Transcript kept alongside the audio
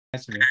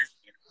Of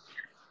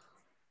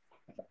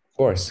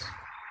course.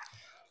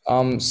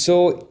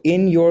 So,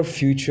 in your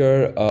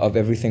Future of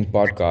Everything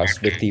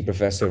podcast with the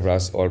Professor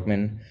Russ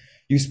Altman,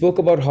 you spoke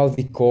about how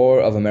the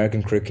core of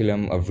American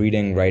curriculum of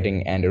reading,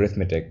 writing, and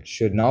arithmetic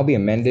should now be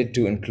amended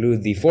to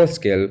include the fourth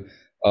skill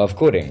of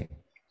coding.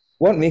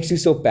 What makes you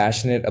so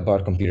passionate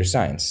about computer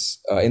science?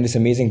 In this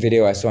amazing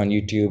video I saw on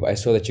YouTube, I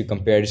saw that you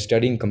compared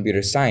studying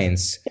computer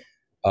science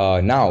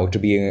now to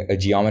being a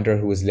geometer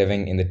who was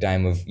living in the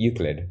time of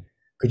Euclid.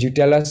 Could you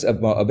tell us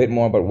a bit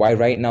more about why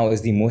right now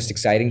is the most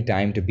exciting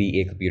time to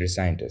be a computer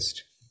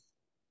scientist?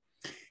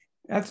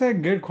 That's a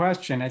good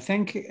question. I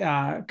think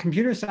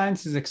computer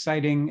science is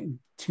exciting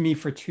to me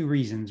for two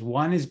reasons.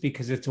 One is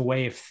because it's a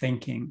way of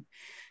thinking.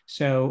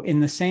 So, in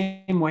the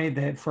same way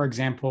that, for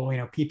example,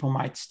 people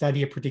might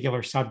study a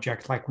particular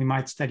subject, like we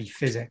might study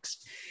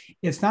physics,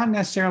 it's not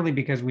necessarily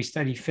because we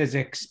study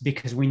physics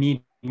because we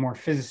need more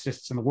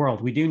physicists in the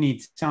world. We do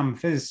need some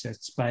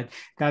physicists, but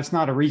that's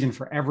not a reason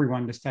for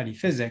everyone to study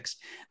physics.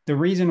 The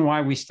reason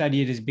why we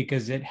study it is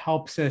because it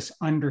helps us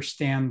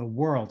understand the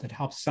world. It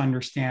helps us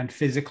understand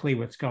physically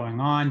what's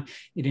going on.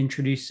 It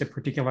introduces a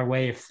particular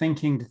way of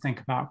thinking to think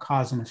about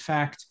cause and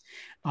effect.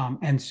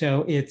 And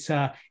so it's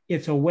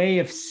a way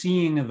of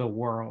seeing the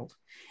world.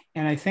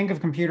 And I think of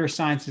computer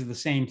science as the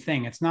same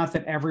thing. It's not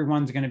that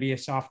everyone's going to be a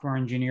software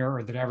engineer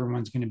or that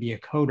everyone's going to be a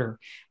coder,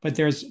 but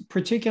there's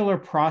particular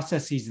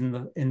processes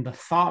in the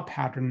thought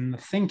pattern and the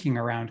thinking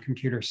around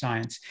computer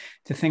science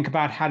to think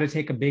about how to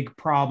take a big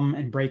problem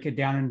and break it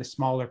down into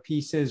smaller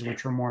pieces,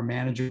 which are more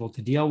manageable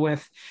to deal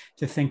with,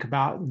 to think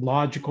about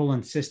logical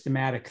and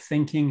systematic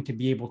thinking to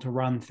be able to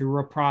run through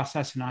a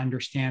process and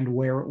understand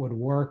where it would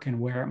work and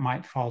where it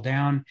might fall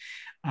down.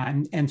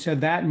 And so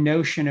that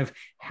notion of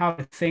how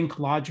to think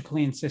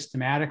logically and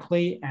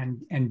systematically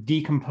and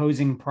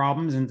decomposing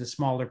problems into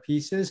smaller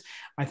pieces,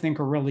 I think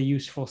are really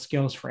useful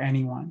skills for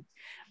anyone.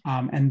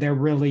 And they're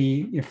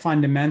really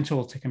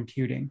fundamental to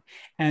computing.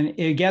 And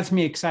it gets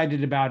me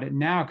excited about it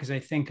now because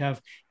I think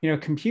of,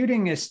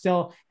 computing is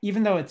still,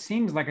 even though it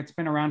seems like it's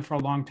been around for a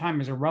long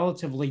time, is a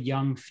relatively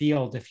young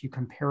field if you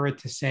compare it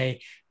to,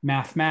 say,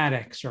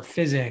 mathematics or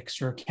physics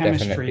or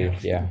chemistry.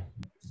 Definitely, yeah.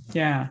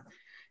 Yeah.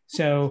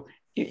 So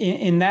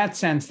in that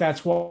sense,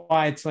 that's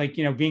why it's like,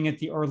 being at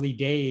the early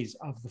days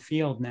of the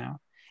field now,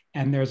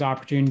 and there's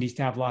opportunities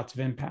to have lots of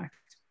impact.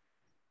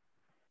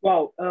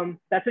 Wow,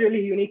 that's a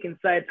really unique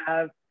insight to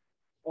have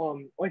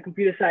on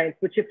computer science.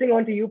 But shifting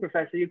on to you,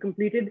 Professor, you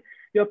completed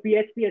your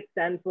PhD at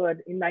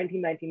Stanford in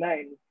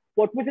 1999.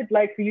 What was it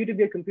like for you to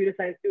be a computer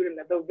science student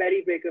at the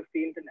very break of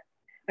the internet?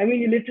 I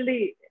mean, you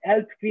literally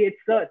helped create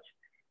search.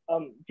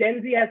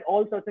 Gen Z has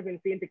all sorts of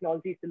insane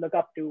technologies to look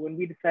up to when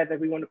we decide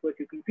that we want to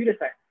pursue computer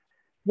science.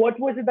 What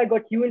was it that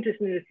got you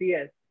interested in the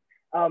CS?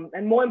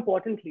 And more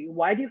importantly,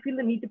 why do you feel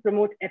the need to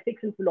promote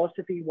ethics and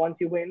philosophy once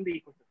you were in the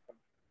ecosystem?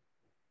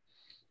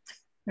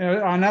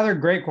 Another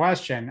great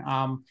question.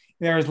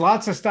 There's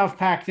lots of stuff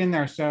packed in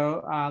there.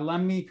 So let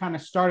me kind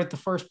of start at the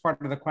first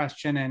part of the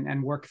question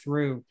and work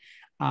through.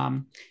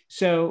 In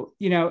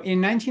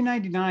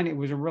 1999, it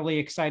was a really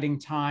exciting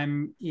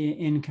time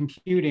in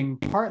computing,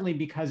 partly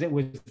because it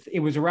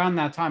was around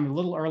that time, a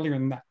little earlier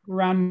than that,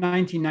 around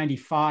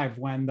 1995,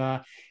 when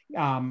the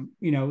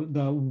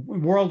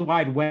World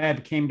Wide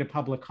Web came to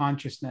public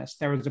consciousness.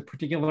 There was a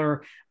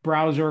particular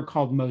browser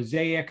called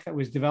Mosaic that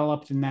was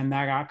developed, and then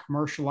that got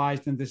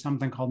commercialized into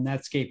something called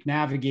Netscape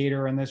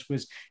Navigator. And this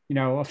was,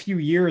 a few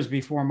years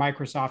before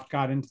Microsoft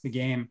got into the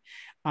game.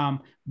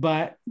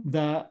 But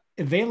the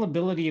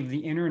availability of the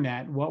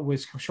internet, what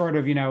was sort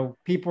of,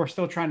 people were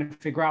still trying to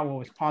figure out what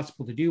was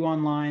possible to do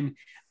online.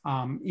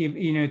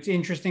 It's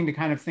interesting to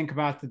kind of think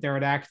about that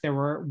there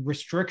were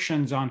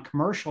restrictions on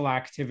commercial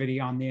activity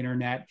on the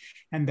internet,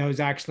 and those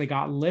actually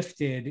got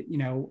lifted,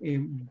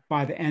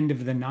 by the end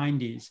of the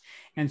 90s.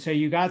 And so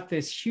you got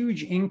this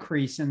huge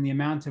increase in the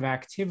amount of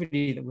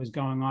activity that was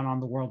going on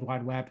the World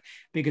Wide Web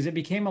because it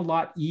became a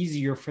lot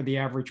easier for the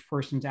average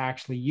person to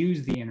actually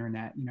use the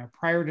internet.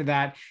 Prior to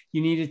that,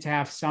 you needed to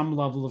have some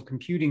level of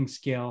computing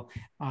skill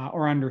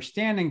or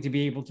understanding to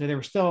be able to. There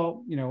were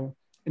still,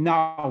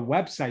 not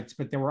websites,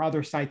 but there were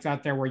other sites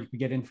out there where you could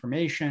get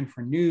information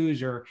for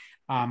news or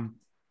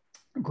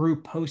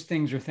group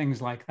postings or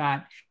things like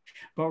that.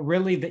 But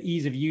really, the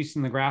ease of use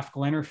and the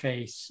graphical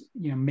interface,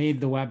 made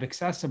the web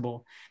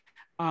accessible.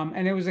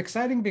 And it was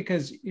exciting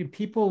because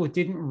people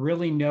didn't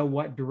really know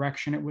what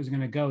direction it was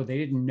going to go. They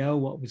didn't know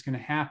what was going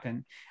to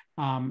happen.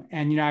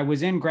 I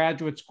was in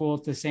graduate school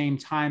at the same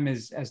time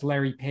as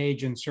Larry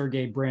Page and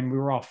Sergey Brin. We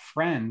were all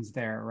friends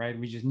there, right?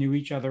 We just knew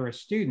each other as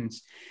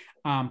students.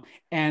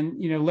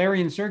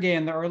 Larry and Sergey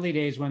in the early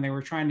days when they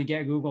were trying to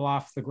get Google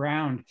off the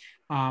ground,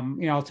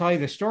 I'll tell you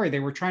the story. They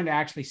were trying to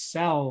actually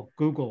sell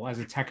Google as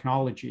a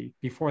technology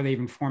before they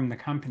even formed the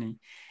company.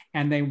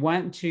 And they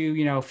went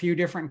to, a few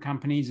different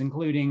companies,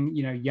 including,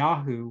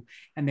 Yahoo,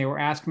 and they were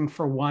asking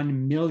for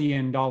 $1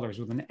 million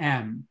with an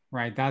M,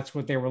 right? That's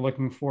what they were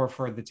looking for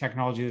the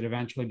technology that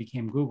eventually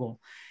became Google.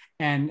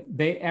 And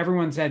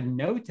everyone said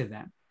no to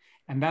them.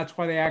 And that's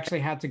why they actually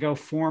had to go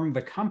form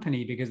the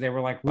company, because they were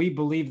like, we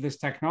believe this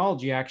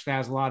technology actually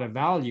has a lot of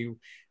value.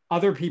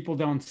 Other people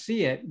don't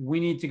see it.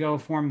 We need to go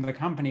form the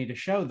company to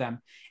show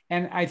them.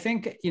 And I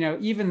think,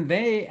 even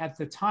they at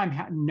the time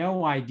had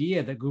no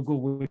idea that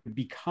Google would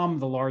become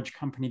the large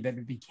company that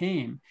it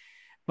became.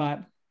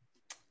 But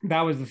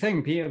that was the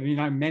thing.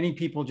 Many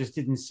people just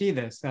didn't see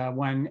this.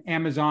 When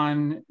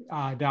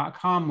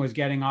Amazon.com was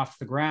getting off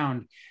the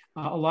ground,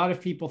 a lot of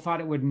people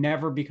thought it would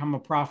never become a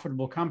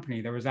profitable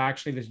company. There was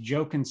actually this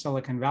joke in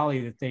Silicon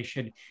Valley that they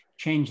should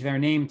change their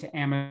name to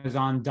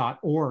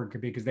Amazon.org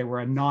because they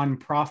were a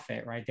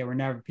nonprofit, right?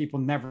 People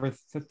never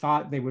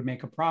thought they would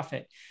make a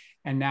profit.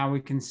 And now we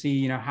can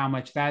see, how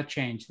much that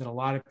changed, that a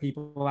lot of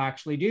people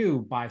actually do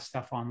buy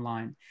stuff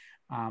online.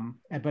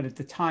 But at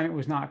the time, it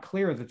was not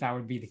clear that that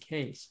would be the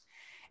case.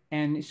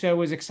 And so it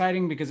was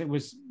exciting because it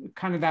was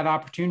kind of that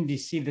opportunity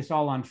to see this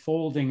all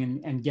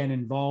unfolding and get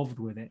involved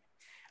with it.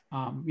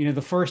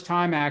 The first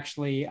time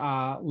actually,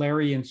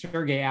 Larry and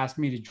Sergey asked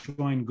me to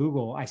join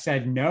Google, I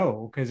said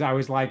no, because I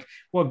was like,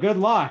 well, good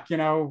luck.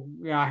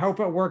 I hope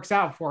it works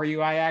out for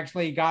you. I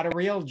actually got a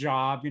real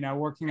job,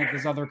 working at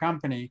this other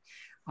company.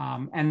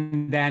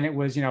 And then it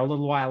was, a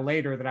little while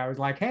later that I was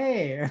like,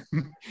 hey,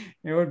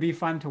 it would be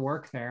fun to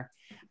work there.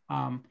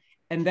 And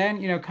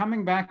then,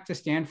 coming back to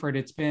Stanford,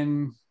 it's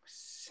been,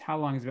 how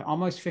long has it been?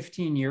 Almost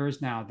 15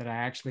 years now that I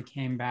actually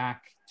came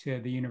back to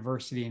the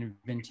university and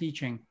have been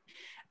teaching.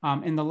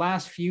 In the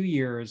last few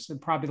years,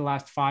 probably the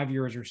last 5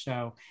 years or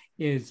so,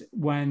 is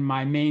when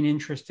my main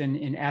interest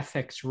in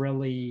ethics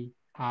really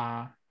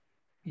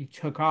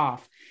took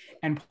off.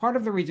 And part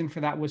of the reason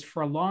for that was,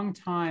 for a long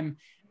time,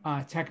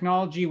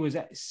 technology was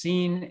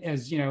seen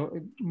as,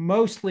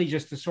 mostly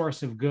just a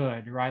source of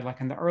good, right? Like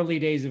in the early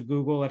days of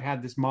Google, it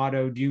had this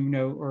motto,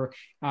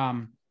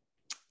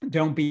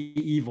 don't be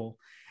evil.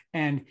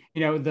 And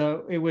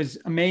it was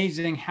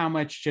amazing how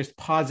much just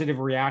positive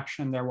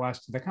reaction there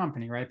was to the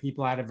company, right?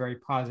 People had a very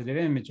positive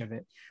image of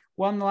it.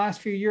 Well, in the last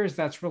few years,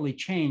 that's really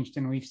changed,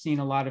 and we've seen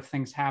a lot of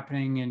things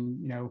happening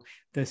in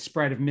the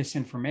spread of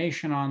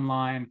misinformation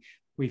online.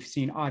 We've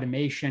seen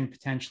automation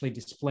potentially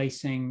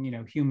displacing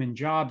human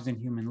jobs and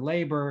human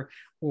labor,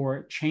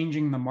 or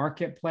changing the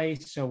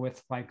marketplace. So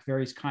with like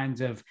various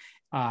kinds of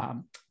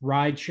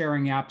ride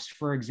sharing apps,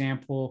 for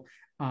example,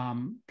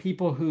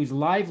 people whose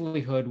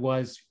livelihood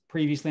was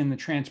previously in the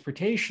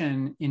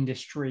transportation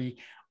industry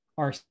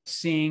are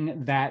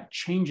seeing that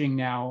changing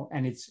now,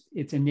 and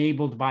it's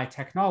enabled by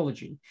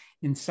technology.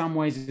 In some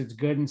ways it's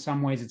good, in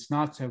some ways it's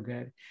not so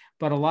good.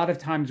 But a lot of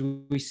times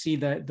we see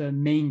the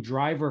main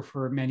driver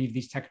for many of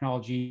these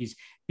technologies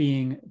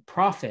being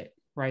profit,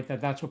 right?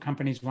 That's what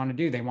companies want to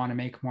do. They want to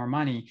make more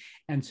money.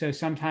 And so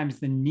sometimes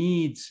the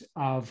needs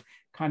of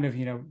kind of,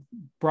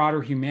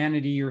 broader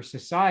humanity or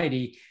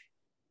society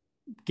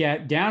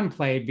get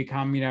downplayed,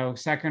 become,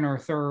 second or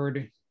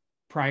third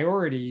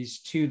priorities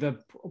to the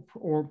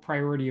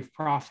priority of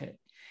profit.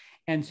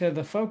 And so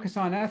the focus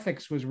on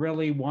ethics was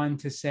really one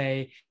to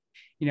say,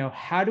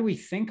 how do we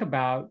think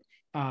about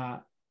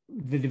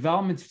the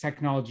developments of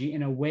technology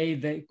in a way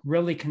that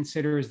really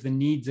considers the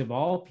needs of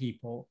all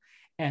people,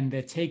 and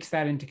that takes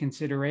that into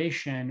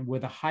consideration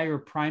with a higher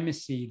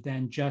primacy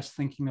than just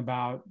thinking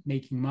about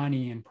making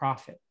money and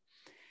profit.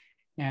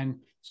 And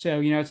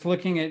so, it's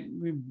looking at,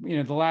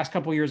 the last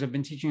couple of years I've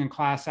been teaching in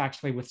class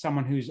actually with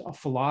someone who's a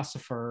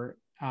philosopher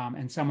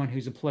and someone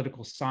who's a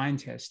political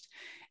scientist.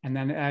 And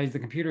then as the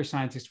computer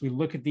scientist, we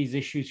look at these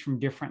issues from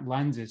different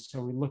lenses.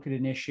 So we look at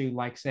an issue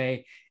like,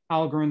 say,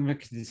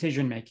 algorithmic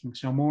decision-making.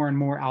 So more and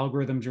more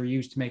algorithms are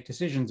used to make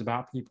decisions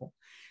about people.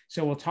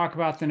 So we'll talk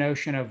about the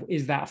notion of,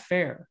 is that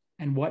fair?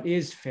 And what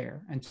is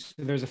fair? And so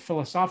there's a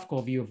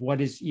philosophical view of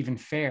what is even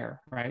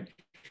fair, right?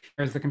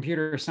 There's the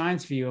computer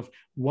science view of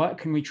what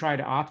can we try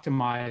to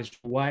optimize,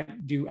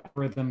 what do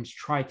algorithms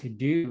try to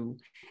do,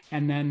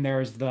 and then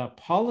there's the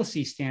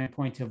policy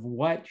standpoint of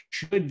what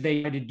should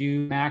they try to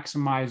do to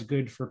maximize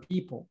good for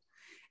people.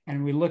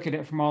 And we look at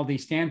it from all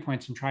these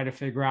standpoints and try to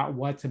figure out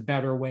what's a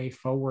better way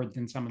forward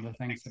than some of the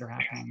things that are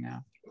happening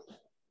now.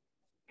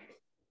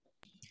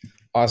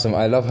 Awesome.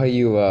 I love how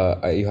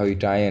you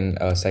tie in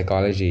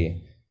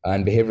psychology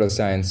and behavioral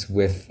science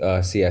with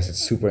CS. It's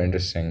super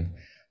interesting.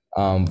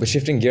 But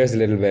shifting gears a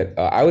little bit,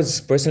 I was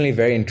personally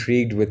very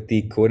intrigued with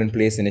the Code in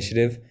Place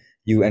initiative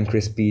you and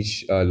Chris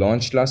Peach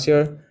launched last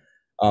year.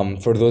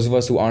 For those of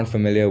us who aren't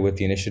familiar with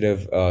the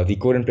initiative, the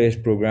Code in Place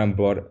program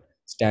brought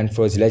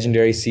Stanford's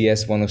legendary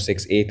CS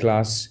 106A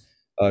class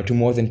to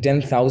more than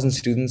 10,000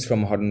 students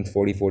from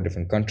 144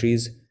 different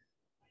countries.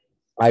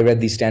 I read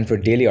the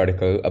Stanford Daily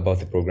article about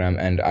the program,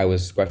 and I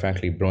was quite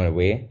frankly blown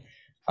away.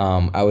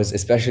 I was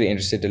especially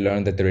interested to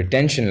learn that the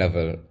retention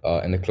level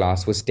in the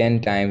class was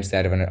 10 times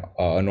that of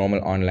a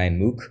normal online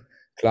MOOC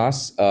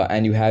class,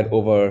 and you had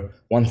over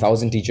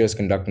 1,000 teachers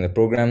conducting the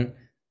program,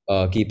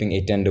 keeping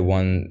a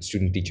 10-to-1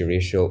 student-teacher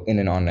ratio in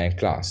an online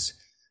class.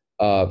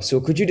 So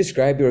could you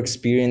describe your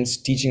experience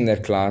teaching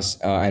that class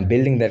and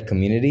building that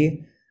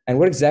community? And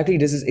what exactly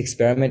does this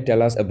experiment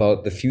tell us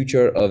about the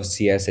future of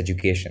CS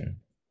education?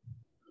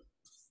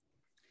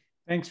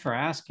 Thanks for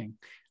asking.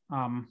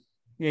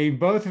 Yeah,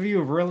 both of you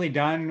have really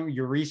done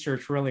your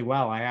research really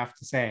well, I have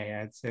to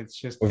say. It's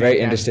just We're very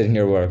interested fantastic. in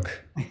your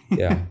work.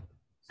 Yeah.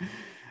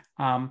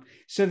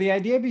 So the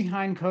idea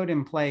behind Code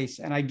in Place,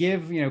 and I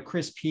give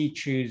Chris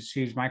Peach,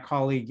 who's my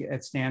colleague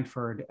at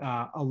Stanford,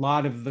 a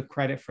lot of the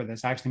credit for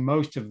this. Actually,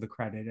 most of the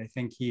credit. I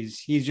think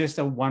he's just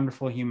a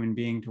wonderful human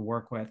being to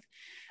work with.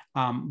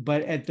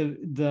 But at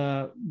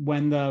the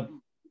when the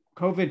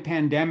COVID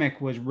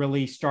pandemic was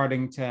really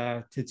starting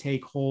to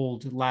take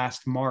hold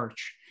last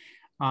March,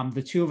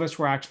 the two of us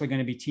were actually going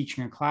to be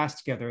teaching a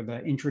class together, the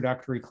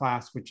introductory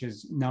class, which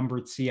is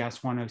numbered CS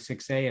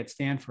 106A at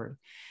Stanford.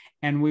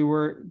 And we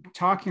were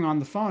talking on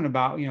the phone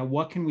about,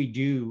 what can we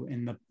do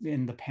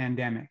in the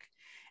pandemic?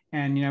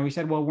 And we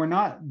said, well, we're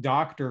not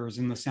doctors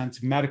in the sense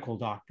of medical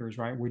doctors,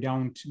 right? We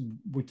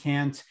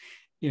can't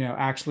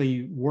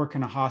actually work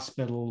in a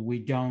hospital. We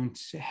don't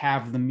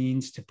have the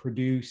means to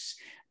produce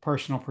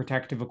personal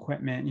protective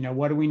equipment.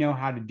 What do we know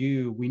how to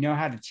do? We know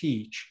how to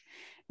teach.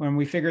 When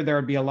we figured there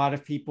would be a lot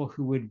of people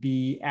who would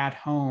be at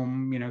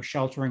home,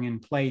 sheltering in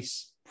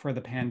place for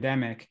the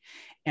pandemic,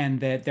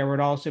 and that there would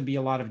also be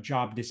a lot of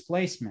job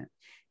displacement.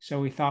 So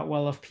we thought,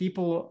 well, if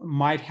people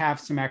might have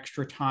some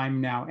extra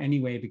time now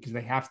anyway, because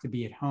they have to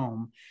be at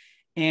home,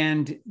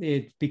 and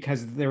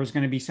because there was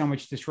going to be so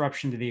much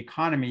disruption to the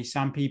economy,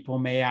 some people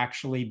may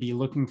actually be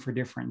looking for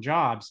different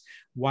jobs.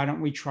 Why don't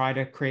we try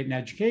to create an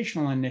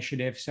educational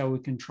initiative so we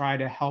can try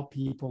to help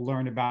people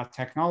learn about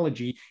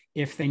technology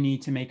if they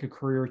need to make a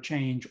career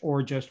change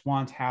or just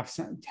want to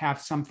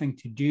have something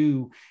to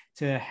do,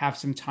 to have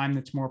some time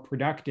that's more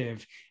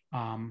productive,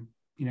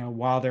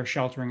 while they're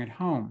sheltering at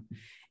home.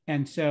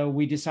 And so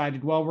we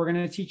decided, well, we're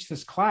going to teach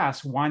this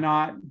class. Why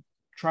not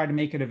try to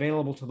make it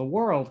available to the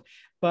world?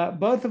 But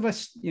both of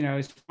us,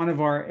 as one of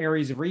our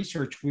areas of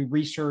research, we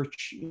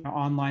research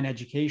online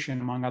education,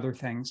 among other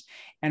things.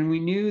 And we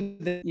knew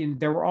that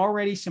there were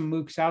already some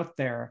MOOCs out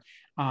there,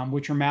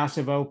 which are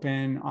massive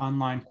open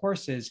online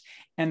courses,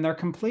 and their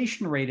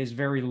completion rate is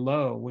very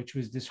low, which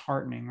was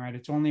disheartening, right?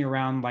 It's only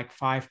around like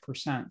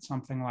 5%,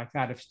 something like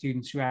that, of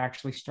students who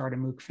actually start a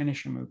MOOC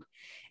finish a MOOC.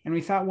 And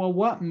we thought, well,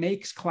 what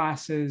makes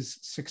classes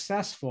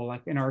successful?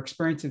 Like in our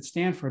experience at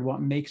Stanford,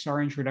 what makes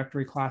our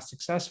introductory class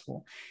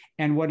successful?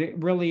 And what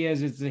it really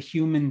is the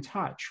human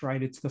touch,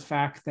 right? It's the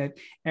fact that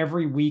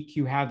every week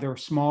you have their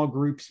small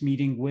groups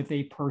meeting with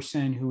a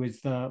person who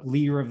is the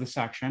leader of the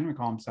section. We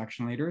call them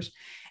section leaders.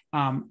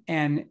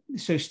 And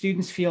so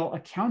students feel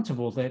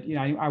accountable that,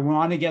 I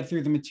want to get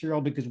through the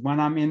material because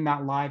when I'm in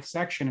that live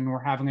section and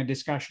we're having a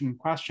discussion and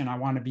question, I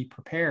want to be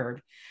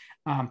prepared.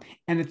 And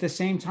at the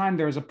same time,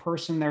 there's a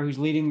person there who's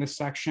leading the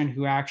section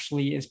who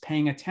actually is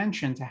paying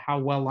attention to how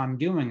well I'm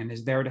doing and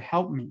is there to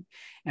help me.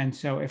 And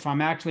so if I'm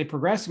actually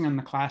progressing in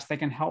the class, they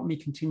can help me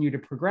continue to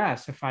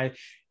progress. If I,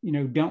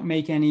 don't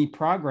make any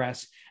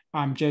progress,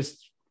 I'm not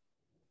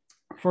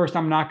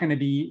going to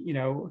be,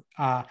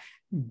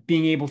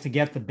 being able to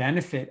get the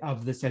benefit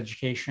of this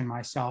education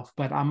myself,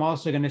 but I'm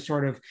also going to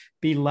sort of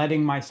be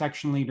letting my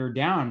section leader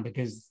down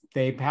because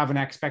they have an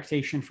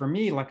expectation for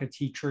me, like a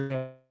teacher,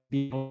 to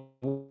be able.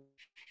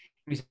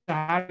 We said,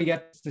 how do we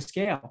get this to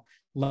scale?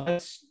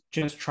 Let's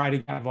just try to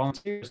get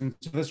volunteers. And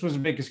so this was a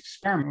big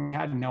experiment. We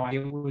had no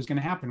idea what was going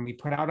to happen. We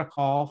put out a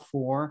call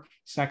for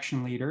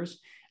section leaders,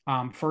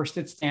 first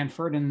at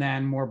Stanford and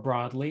then more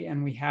broadly.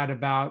 And we had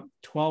about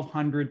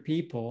 1,200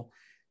 people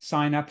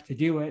sign up to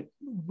do it.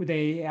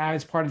 They,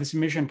 as part of the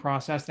submission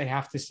process, they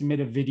have to submit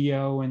a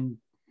video and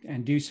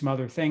do some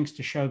other things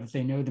to show that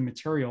they know the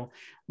material.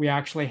 We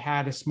actually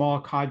had a small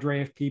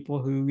cadre of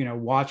people who,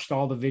 watched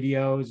all the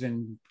videos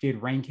and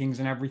did rankings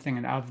and everything.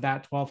 And of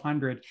that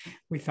 1,200,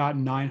 we thought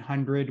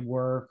 900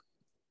 were,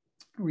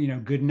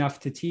 good enough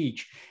to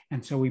teach.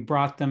 And so we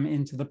brought them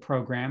into the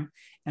program.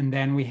 And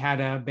then we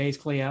had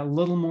basically a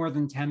little more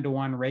than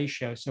 10-to-1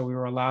 ratio. So we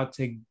were allowed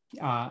to,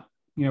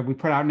 we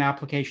put out an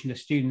application to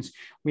students.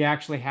 We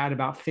actually had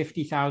about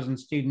 50,000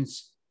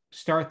 students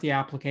start the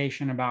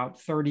application,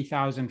 about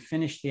 30,000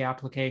 finish the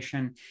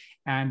application,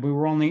 and we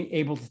were only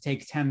able to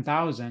take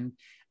 10,000,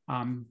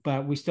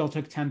 but we still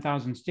took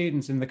 10,000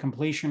 students, and the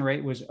completion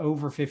rate was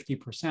over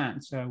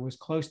 50%. So it was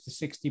close to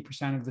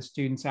 60% of the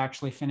students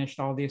actually finished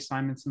all the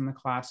assignments in the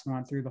class and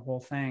went through the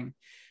whole thing,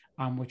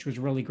 which was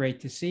really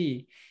great to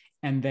see.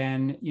 And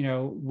then,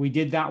 we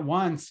did that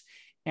once.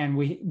 And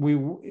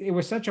it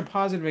was such a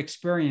positive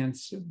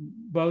experience,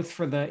 both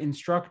for the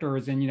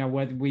instructors and,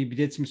 what we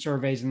did some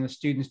surveys and the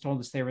students told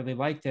us they really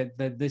liked it,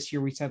 that this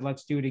year we said,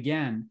 let's do it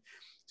again.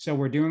 So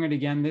we're doing it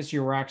again this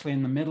year. We're actually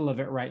in the middle of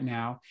it right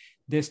now.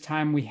 This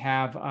time we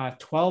have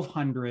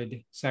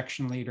 1,200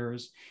 section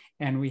leaders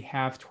and we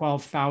have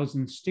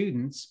 12,000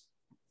 students.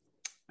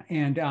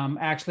 And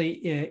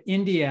actually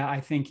India, I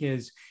think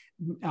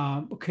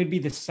could be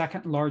the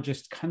second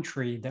largest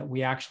country that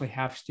we actually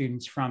have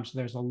students from. So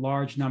there's a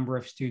large number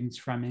of students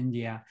from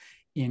India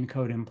in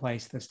Code in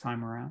Place this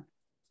time around.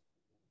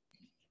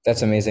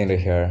 That's amazing to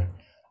hear.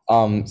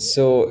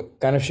 So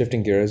kind of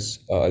shifting gears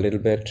a little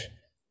bit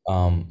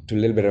to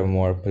a little bit of a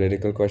more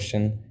political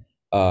question.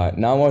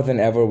 Now more than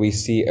ever, we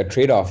see a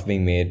trade-off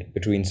being made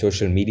between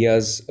social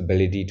media's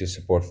ability to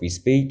support free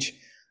speech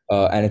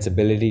and its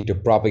ability to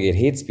propagate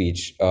hate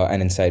speech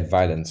and incite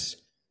violence.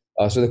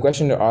 So the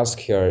question to ask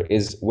here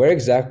is, where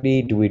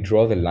exactly do we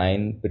draw the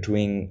line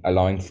between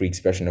allowing free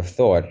expression of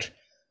thought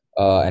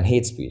and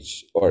hate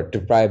speech? Or to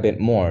pry a bit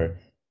more,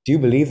 do you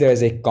believe there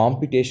is a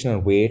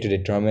computational way to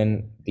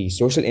determine the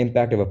social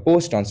impact of a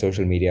post on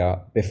social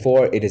media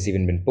before it has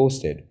even been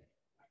posted?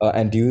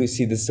 And do you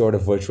see this sort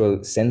of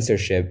virtual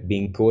censorship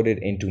being coded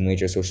into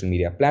major social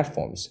media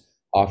platforms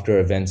after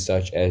events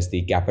such as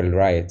the Capitol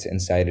riots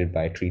incited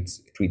by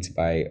tweets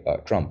by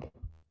Trump?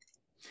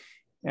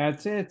 Yeah,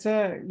 it's a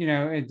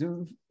it's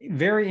a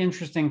very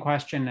interesting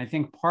question. I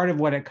think part of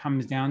what it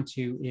comes down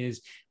to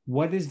is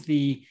what is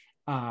the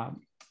uh,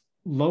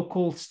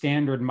 local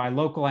standard. By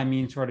local, I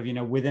mean sort of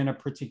within a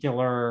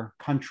particular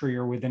country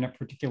or within a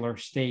particular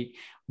state.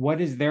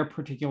 What is their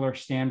particular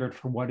standard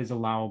for what is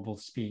allowable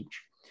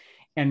speech?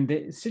 And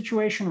the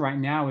situation right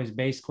now is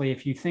basically,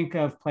 if you think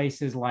of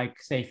places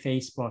like, say,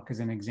 Facebook as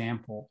an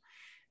example,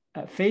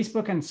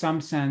 Facebook, in some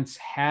sense,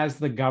 has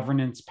the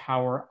governance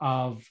power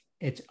of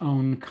its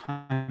own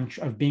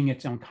country, of being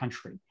its own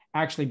country,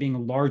 actually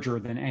being larger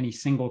than any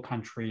single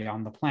country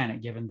on the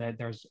planet, given that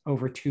there's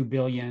over 2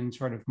 billion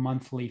sort of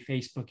monthly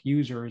Facebook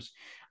users.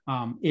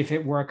 If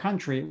it were a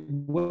country, it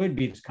would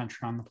be this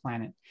country on the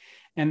planet.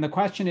 And the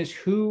question is,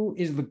 who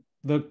is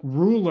the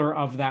ruler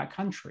of that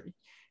country,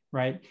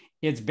 right?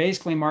 It's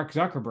basically Mark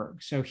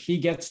Zuckerberg. So he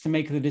gets to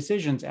make the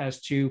decisions as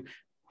to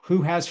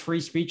who has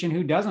free speech and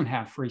who doesn't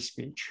have free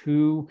speech,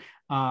 who,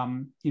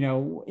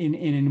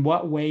 in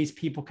what ways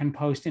people can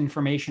post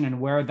information and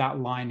where that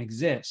line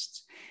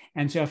exists.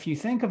 And so if you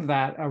think of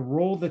that, a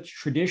role that's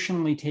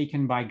traditionally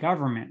taken by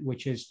government,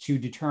 which is to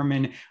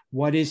determine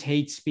what is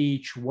hate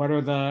speech, what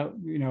are the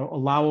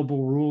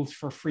allowable rules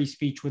for free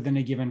speech within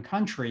a given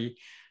country,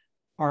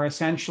 are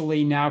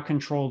essentially now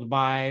controlled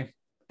by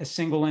a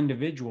single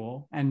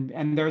individual.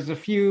 And there's a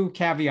few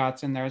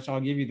caveats in there, so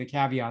I'll give you the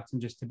caveats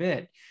in just a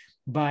bit.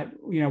 But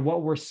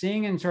what we're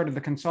seeing in sort of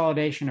the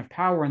consolidation of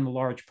power in the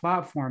large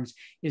platforms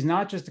is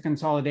not just a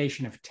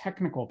consolidation of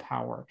technical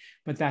power,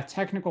 but that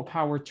technical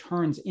power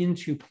turns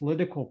into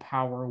political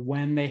power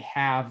when they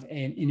have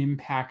an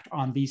impact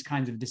on these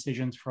kinds of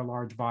decisions for a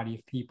large body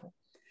of people.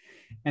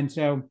 And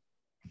so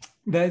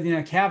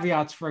the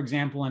caveats, for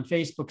example, in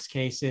Facebook's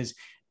case is,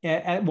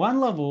 at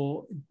one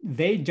level,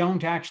 they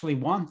don't actually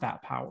want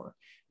that power,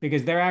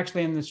 because they're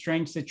actually in the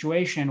strange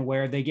situation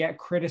where they get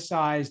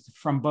criticized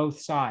from both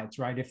sides,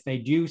 right? If they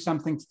do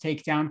something to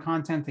take down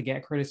content, they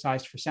get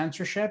criticized for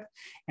censorship.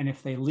 And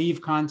if they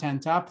leave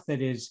content up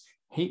that is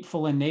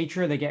hateful in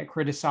nature, they get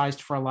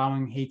criticized for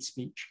allowing hate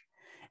speech.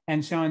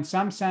 And so in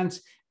some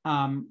sense,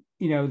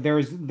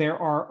 there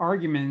are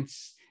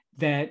arguments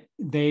that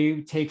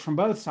they take from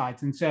both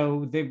sides. And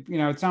so they,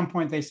 at some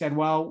point they said,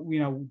 well,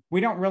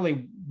 we don't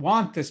really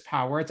want this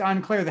power. It's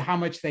unclear how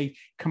much they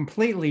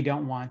completely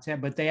don't want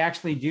it, but they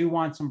actually do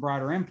want some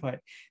broader input.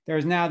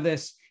 There's now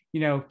this,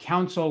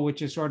 council,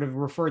 which is sort of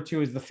referred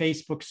to as the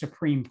Facebook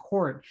Supreme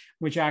Court,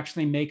 which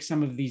actually makes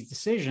some of these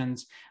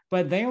decisions,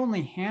 but they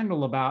only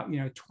handle about,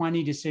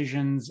 20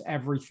 decisions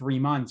every 3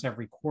 months,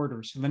 every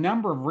quarter. So the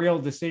number of real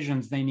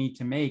decisions they need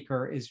to make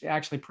is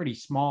actually pretty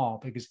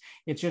small, because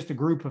it's just a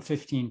group of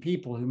 15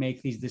 people who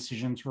make these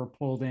decisions, who are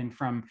pulled in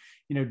from,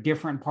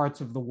 different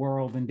parts of the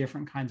world and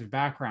different kinds of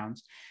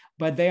backgrounds.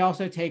 But they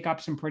also take up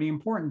some pretty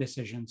important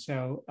decisions.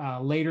 So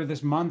later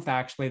this month,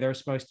 actually, they're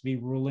supposed to be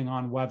ruling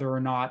on whether or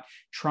not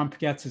Trump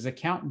gets his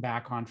account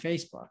back on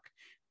Facebook,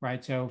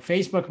 right? So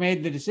Facebook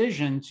made the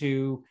decision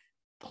to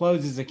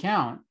close his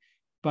account,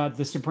 but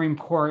the Supreme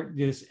Court,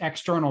 this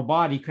external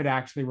body, could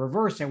actually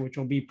reverse it, which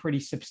will be a pretty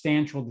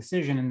substantial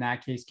decision in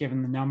that case,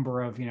 given the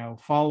number of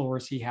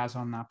followers he has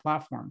on that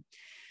platform.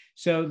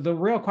 So the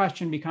real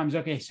question becomes,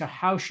 okay, so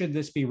how should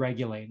this be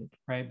regulated,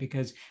 right?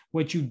 Because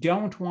what you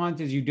don't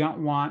want is, you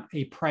don't want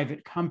a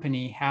private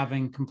company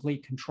having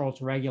complete control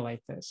to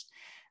regulate this.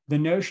 The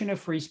notion of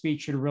free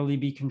speech should really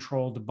be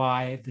controlled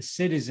by the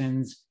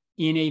citizens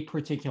in a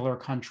particular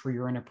country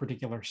or in a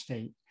particular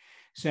state.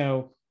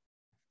 So,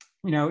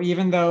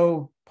 even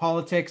though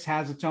politics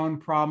has its own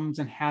problems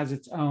and has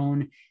its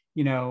own,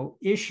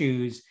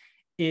 issues,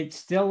 it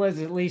still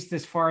is, at least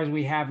as far as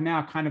we have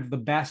now, kind of the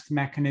best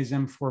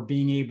mechanism for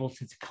being able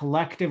to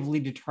collectively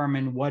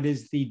determine what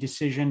is the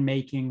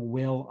decision-making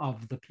will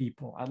of the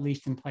people, at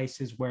least in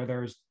places where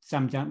there's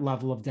some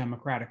level of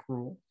democratic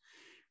rule,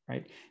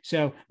 right?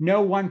 So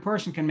no one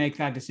person can make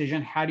that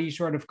decision. How do you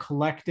sort of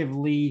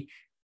collectively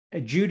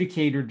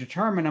adjudicate or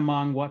determine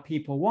among what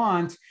people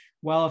want?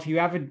 Well, if you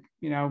have a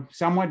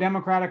somewhat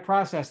democratic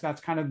process, that's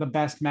kind of the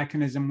best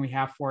mechanism we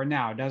have for it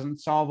now. It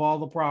doesn't solve all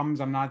the problems.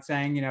 I'm not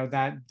saying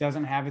that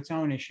doesn't have its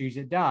own issues.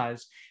 It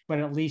does, but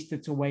at least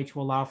it's a way to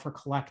allow for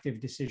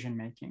collective decision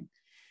making.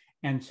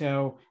 And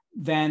so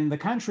then the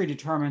country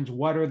determines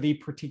what are the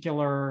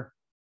particular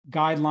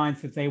guidelines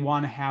that they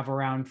want to have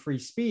around free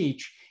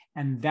speech,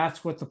 and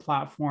that's what the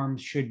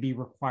platforms should be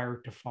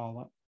required to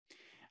follow.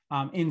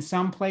 In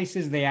some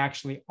places, they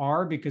actually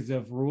are, because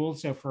of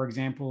rules. So, for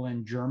example,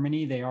 in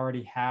Germany, they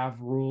already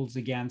have rules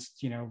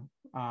against,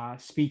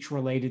 speech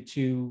related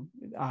to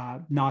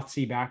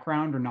Nazi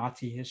background or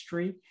Nazi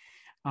history.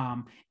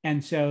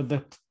 And so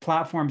the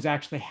platforms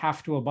actually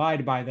have to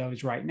abide by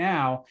those right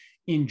now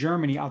in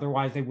Germany,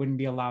 otherwise they wouldn't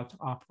be allowed to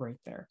operate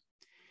there.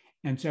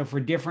 And so for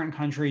different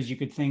countries, you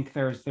could think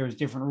there's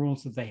different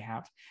rules that they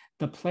have.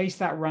 The place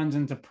that runs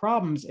into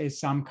problems is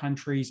some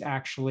countries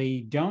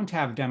actually don't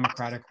have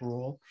democratic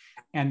rule,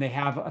 and they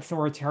have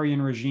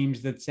authoritarian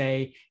regimes that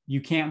say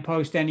you can't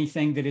post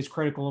anything that is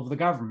critical of the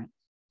government.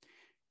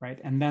 Right.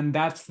 And then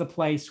that's the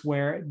place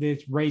where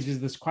this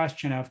raises this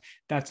question of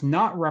that's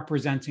not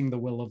representing the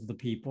will of the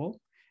people,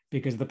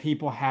 because the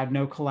people had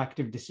no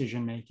collective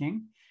decision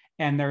making.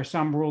 And there's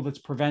some rule that's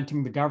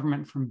preventing the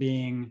government from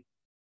being,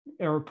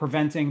 or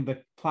preventing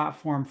the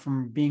platform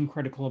from being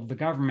critical of the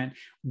government.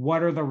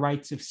 What are the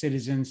rights of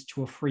citizens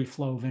to a free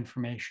flow of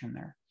information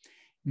there?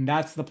 And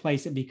that's the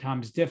place it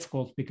becomes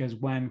difficult, because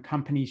when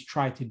companies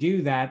try to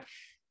do that,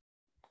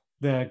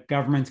 the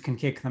governments can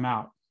kick them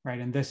out. Right.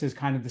 And this is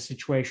kind of the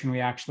situation we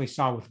actually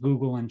saw with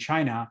Google in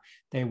China.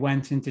 They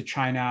went into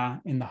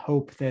China in the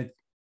hope that,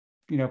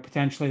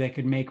 potentially they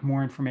could make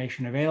more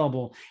information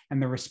available.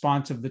 And the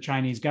response of the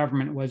Chinese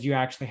government was, you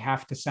actually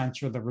have to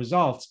censor the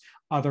results.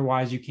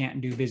 Otherwise, you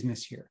can't do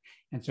business here.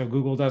 And so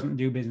Google doesn't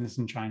do business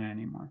in China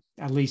anymore,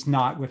 at least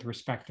not with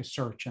respect to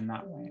search in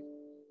that way.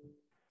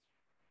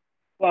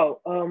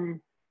 Wow.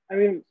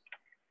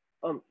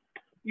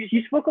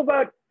 You spoke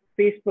about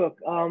Facebook.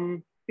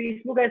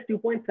 Facebook has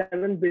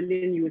 2.7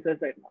 billion users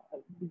right now.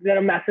 They're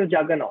a massive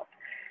juggernaut.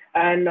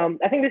 And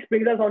I think this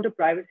brings us on to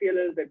privacy a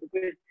little bit,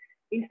 because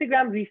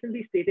Instagram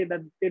recently stated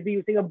that they'd be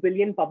using 1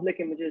 billion public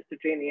images to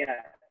train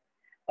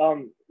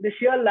AI. The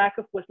sheer lack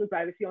of personal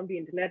privacy on the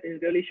internet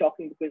is really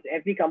shocking, because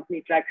every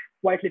company tracks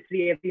quite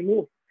literally every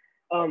move.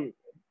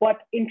 But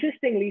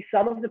interestingly,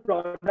 some of the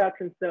products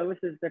and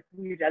services that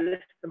we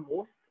relish the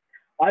most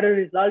are a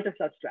result of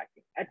such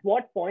tracking. At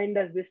what point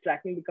does this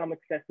tracking become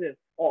excessive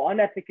or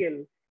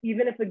unethical,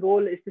 even if the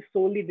goal is to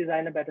solely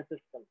design a better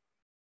system?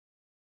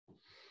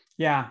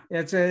 Yeah,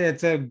 it's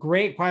a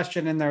great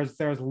question, and there's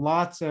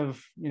lots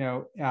of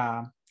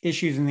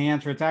issues in the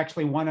answer. It's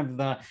actually one of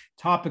the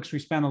topics we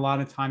spend a lot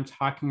of time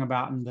talking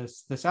about in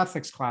this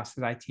ethics class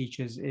that I teach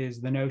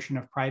is the notion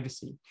of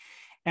privacy.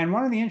 And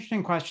one of the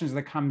interesting questions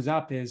that comes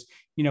up is,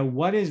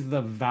 what is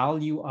the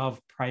value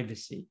of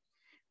privacy?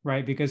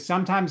 Right? Because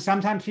sometimes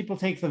people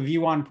take the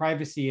view on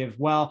privacy of,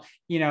 well,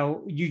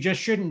 you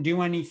just shouldn't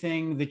do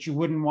anything that you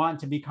wouldn't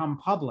want to become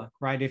public,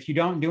 right? If you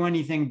don't do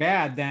anything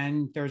bad,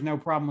 then there's no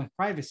problem with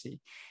privacy.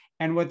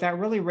 And what that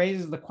really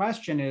raises the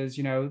question is,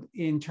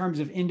 in terms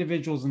of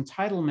individuals'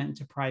 entitlement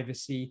to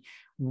privacy,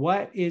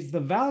 what is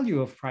the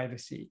value of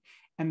privacy?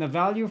 And the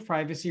value of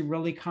privacy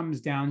really comes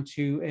down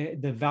to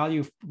the value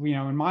of,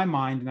 in my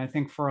mind, and I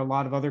think for a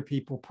lot of other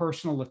people,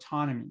 personal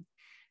autonomy.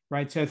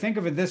 Right. So think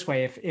of it this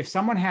way. If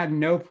someone had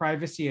no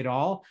privacy at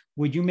all,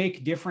 would you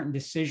make different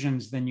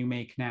decisions than you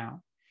make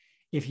now?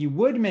 If you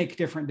would make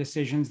different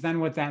decisions, then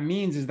what that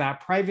means is that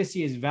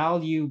privacy is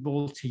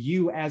valuable to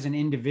you as an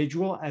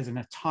individual, as an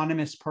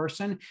autonomous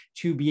person,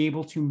 to be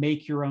able to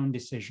make your own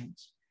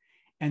decisions.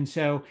 And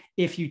so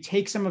if you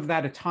take some of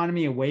that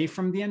autonomy away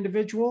from the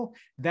individual,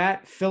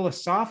 that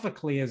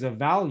philosophically as a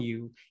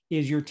value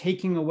is you're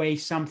taking away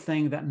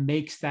something that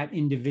makes that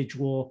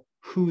individual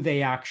who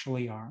they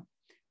actually are.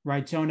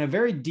 Right. So in a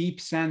very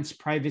deep sense,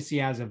 privacy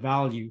has a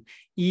value,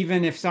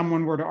 even if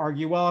someone were to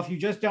argue, well, if you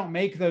just don't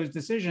make those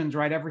decisions,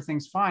 right,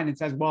 everything's fine. It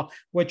says, well,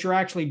 what you're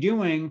actually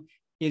doing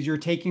is you're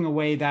taking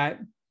away that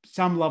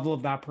some level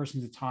of that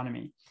person's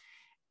autonomy.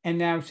 And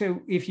now,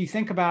 so if you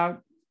think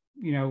about,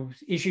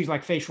 issues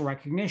like facial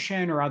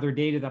recognition or other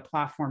data that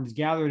platforms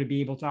gather to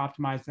be able to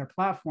optimize their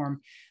platform,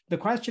 the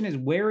question is,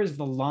 where is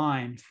the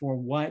line for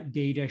what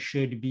data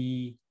should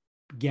be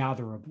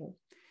gatherable?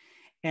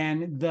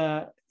 And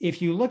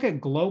if you look at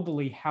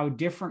globally how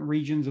different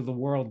regions of the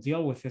world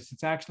deal with this,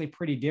 it's actually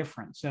pretty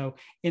different. So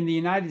in the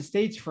United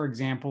States, for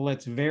example,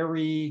 it's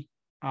the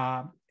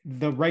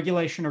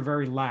regulation are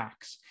very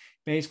lax.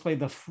 Basically,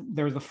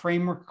 there's a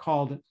framework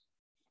called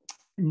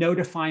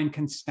notifying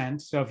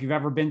consent. So if you've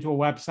ever been to a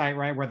website,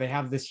 right, where they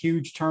have this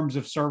huge terms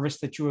of service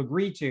that you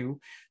agree to,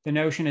 the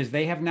notion is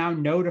they have now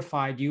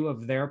notified you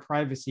of their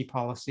privacy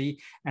policy.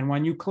 And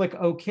when you click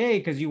OK,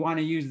 because you want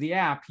to use the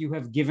app, you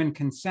have given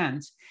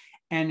consent.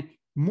 And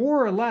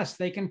more or less,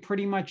 they can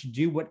pretty much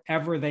do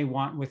whatever they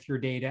want with your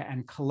data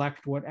and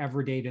collect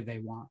whatever data they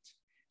want.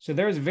 So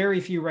there's very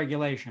few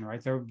regulation,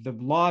 right? The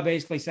law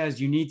basically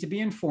says you need to be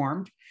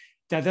informed.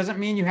 That doesn't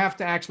mean you have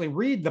to actually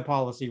read the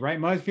policy, right?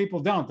 Most people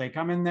don't. They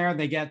come in there,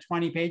 they get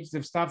 20 pages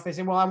of stuff. They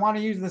say, well, I want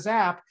to use this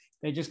app.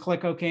 They just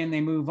click OK and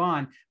they move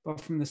on.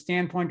 But from the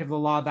standpoint of the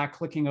law, that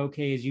clicking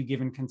OK is you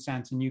given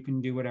consent and you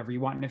can do whatever you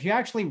want. And if you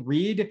actually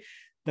read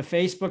the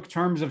Facebook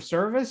terms of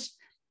service,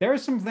 there are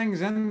some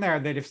things in there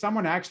that if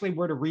someone actually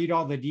were to read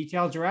all the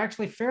details are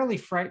actually fairly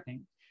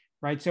frightening,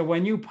 right? So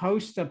when you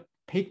post a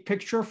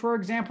picture, for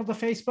example, to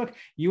Facebook,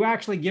 you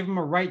actually give them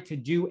a right to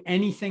do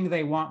anything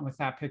they want with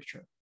that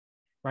picture,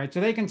 right?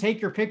 So they can take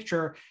your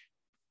picture,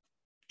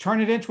 turn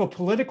it into a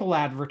political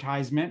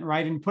advertisement,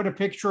 right? And put a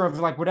picture of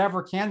like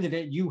whatever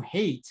candidate you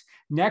hate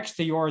next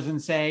to yours and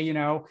say,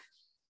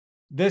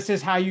 this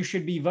is how you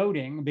should be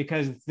voting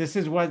because this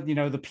is what,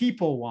 the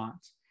people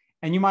want.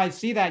 And you might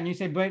see that and you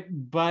say,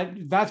 but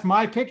that's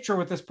my picture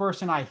with this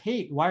person I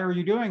hate. Why are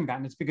you doing that?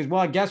 And it's because,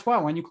 well, guess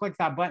what? When you click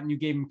that button, you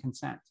gave them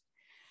consent.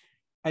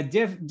 A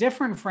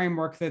different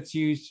framework that's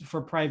used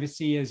for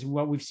privacy is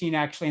what we've seen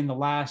actually in the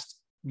last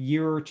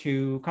year or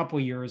two, a couple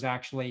of years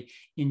actually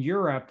in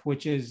Europe,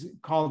 which is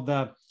called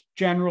the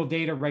General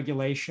Data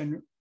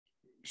Regulation.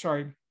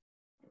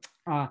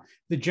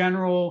 The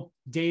General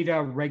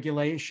Data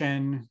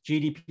Regulation,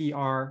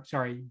 GDPR,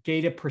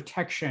 Data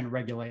Protection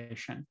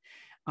Regulation.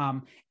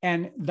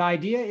 And the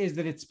idea is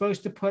that it's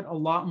supposed to put a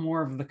lot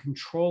more of the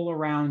control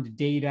around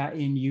data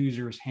in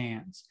users'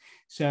 hands.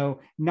 So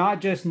not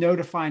just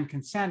notifying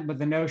consent, but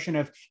the notion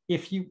of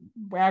if you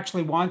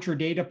actually want your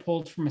data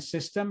pulled from a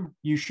system,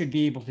 you should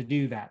be able to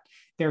do that.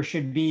 There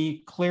should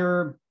be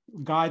clear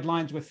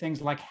guidelines with things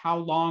like how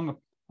long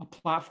a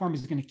platform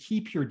is going to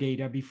keep your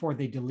data before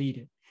they delete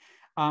it.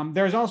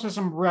 There's also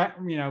some,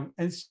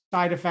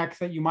 side effects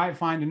that you might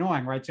find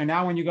annoying, right? So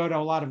now when you go to a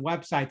lot of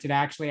websites, it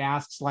actually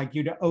asks like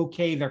you to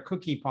okay their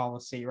cookie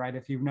policy, right?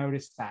 If you've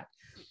noticed that.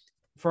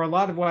 For a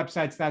lot of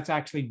websites, that's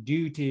actually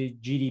due to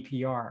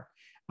GDPR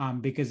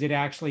because it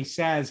actually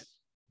says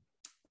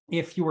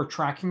if you are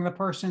tracking the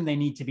person, they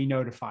need to be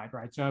notified,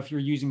 right? So if you're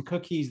using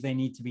cookies, they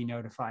need to be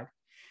notified.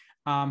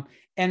 And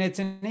it's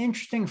an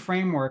interesting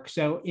framework.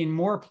 So in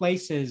more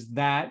places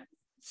that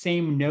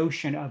same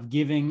notion of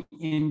giving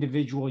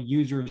individual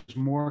users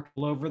more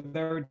control over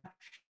their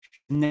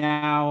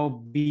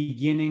now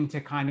beginning to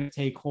kind of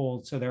take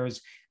hold. So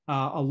there's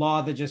a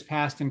law that just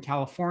passed in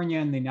California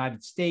in the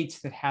United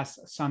States that has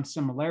some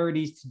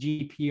similarities to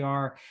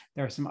GDPR.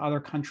 There are some other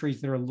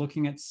countries that are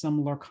looking at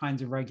similar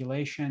kinds of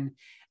regulation.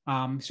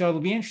 So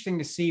it'll be interesting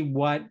to see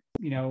what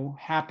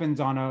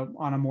happens on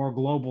a more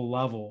global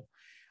level.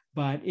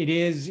 But it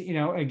is,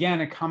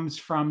 again, it comes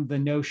from the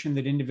notion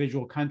that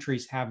individual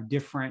countries have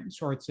different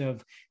sorts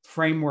of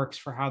frameworks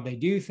for how they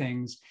do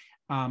things.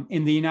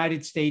 In the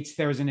United States,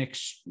 there's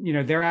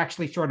they're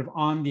actually sort of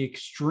on the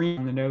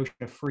extreme, the notion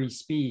of free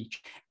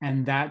speech.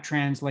 And that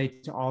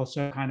translates to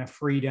also kind of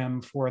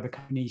freedom for the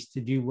companies to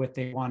do what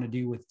they want to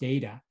do with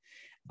data.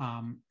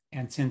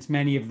 And since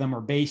many of them are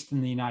based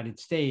in the United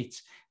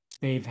States,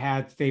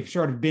 they've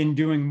sort of been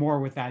doing more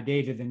with that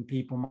data than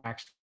people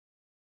actually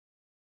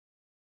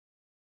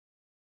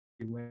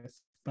with,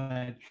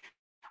 but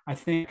I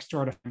think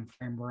sort of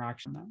frame we're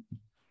actually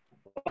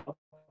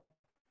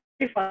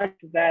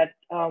that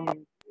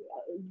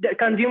the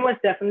consumers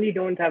definitely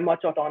don't have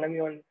much autonomy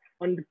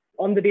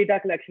on the data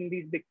collection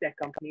these big tech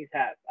companies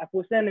have. I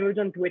posted an image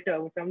on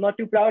Twitter, which I'm not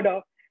too proud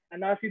of, and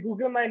now if you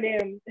Google my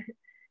name,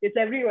 it's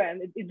everywhere,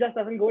 and it just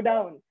doesn't go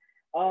down.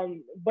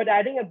 But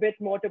adding a bit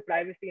more to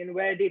privacy and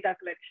where data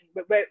collection,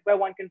 where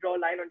one can draw a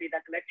line on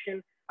data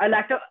collection, I'd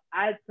like to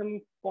add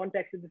some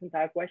context to this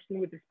entire question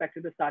with respect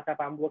to the startup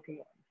I'm working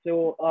on.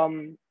 So,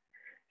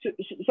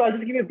 so I'll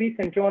just give you a brief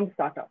intro on the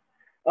startup.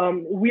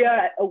 We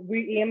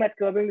aim at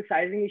curbing the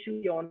sizing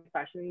issue on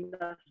fashion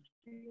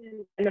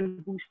industry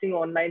and boosting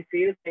online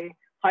sales and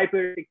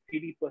hyper-realistic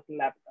 3D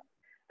personal avatars.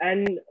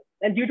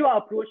 And due to our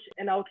approach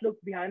and outlook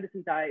behind this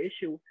entire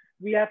issue,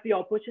 we have the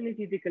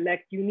opportunity to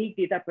collect unique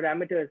data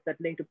parameters that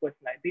link to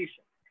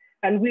personalization.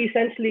 And we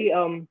essentially,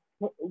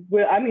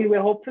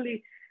 we're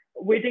hopefully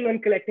waiting on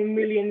collecting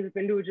millions of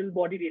individual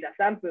body data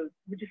samples,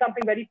 which is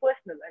something very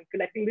personal. And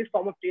collecting this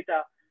form of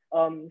data,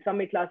 some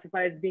may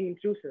classify as being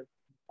intrusive.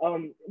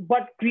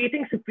 But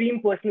creating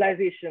supreme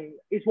personalization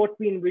is what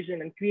we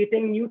envision, and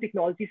creating new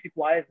technologies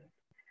requires it.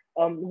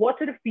 What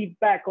sort of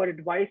feedback or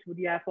advice would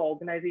you have for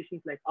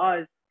organizations like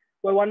ours,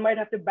 where one might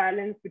have to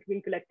balance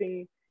between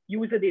collecting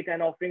user data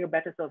and offering a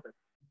better service?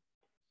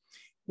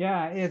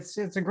 Yeah, it's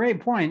a great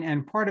point.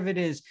 And part of it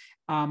is,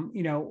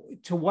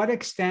 to what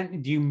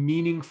extent do you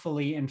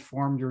meaningfully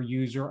inform your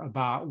user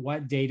about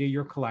what data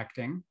you're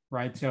collecting,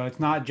 right? So it's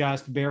not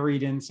just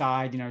buried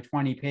inside,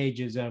 20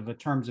 pages of a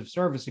terms of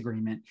service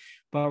agreement,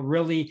 but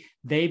really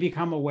they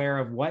become aware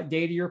of what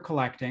data you're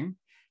collecting,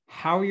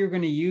 how you're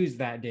going to use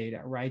that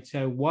data, right?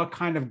 So what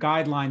kind of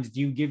guidelines do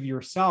you give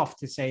yourself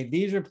to say,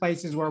 these are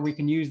places where we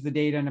can use the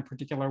data in a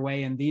particular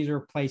way, and these are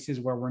places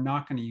where we're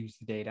not going to use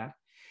the data?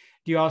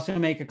 Do you also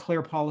make a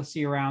clear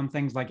policy around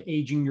things like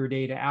aging your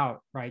data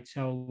out, right?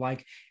 So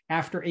like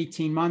after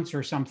 18 months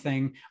or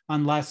something,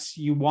 unless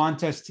you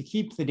want us to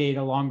keep the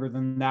data longer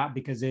than that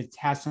because it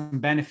has some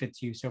benefit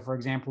to you. So for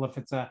example, if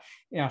it's a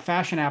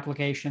fashion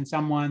application,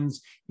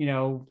 someone's,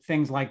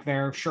 things like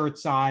their shirt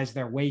size,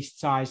 their waist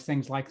size,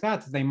 things like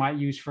that they might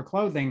use for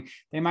clothing,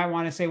 they might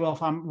want to say, well,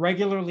 if I'm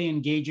regularly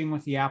engaging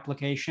with the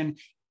application,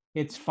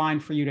 it's fine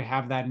for you to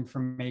have that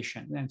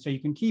information. And so you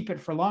can keep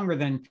it for longer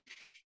than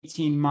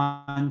 18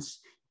 months,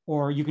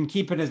 or you can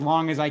keep it as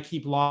long as I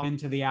keep logged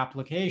into the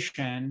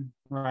application,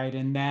 right?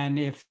 And then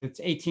if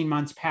it's 18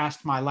 months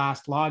past my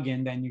last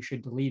login, then you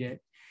should delete it.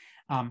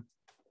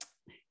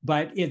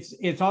 but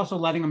it's also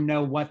letting them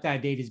know what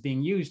that data is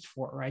being used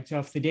for, right? So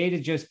if the data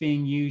is just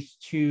being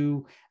used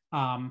to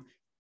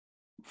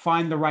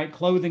find the right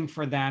clothing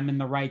for them in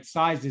the right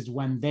sizes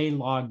when they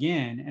log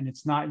in, and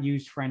it's not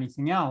used for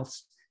anything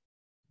else,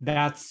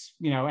 that's,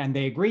 and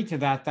they agree to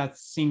that, that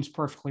seems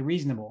perfectly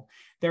reasonable.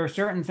 There are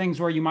certain things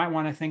where you might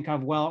want to think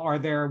of, well, are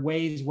there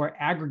ways where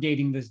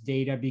aggregating this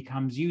data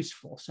becomes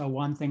useful? So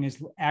one thing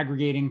is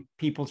aggregating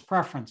people's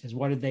preferences.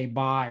 What did they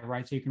buy,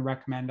 right? So you can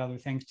recommend other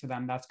things to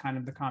them. That's kind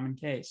of the common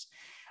case.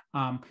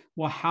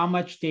 Well, how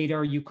much data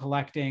are you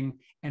collecting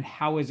and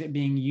how is it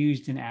being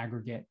used in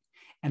aggregate?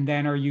 And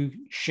then are you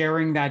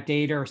sharing that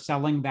data or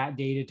selling that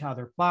data to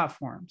other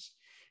platforms?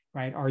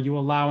 Right? Are you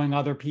allowing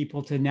other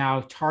people to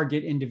now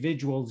target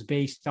individuals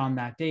based on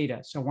that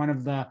data? So one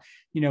of the,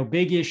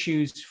 big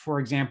issues,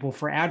 for example,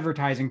 for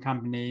advertising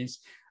companies,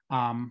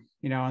 and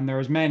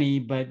there's many,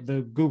 but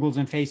the Googles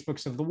and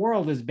Facebooks of the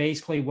world is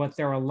basically what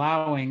they're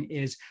allowing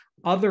is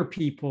other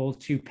people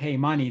to pay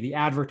money, the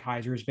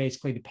advertisers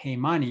basically to pay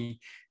money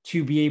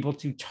to be able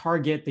to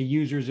target the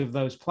users of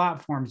those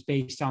platforms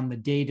based on the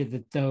data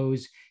that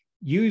those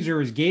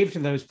users gave to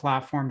those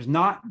platforms,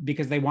 not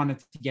because they wanted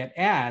to get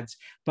ads,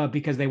 but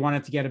because they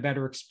wanted to get a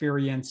better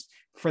experience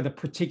for the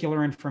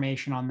particular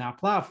information on that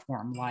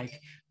platform, like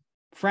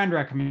friend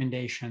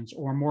recommendations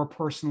or more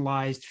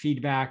personalized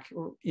feedback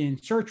in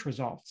search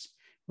results,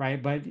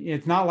 right? But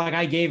it's not like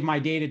I gave my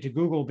data to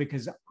Google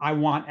because I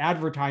want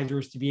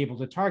advertisers to be able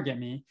to target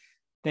me.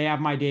 They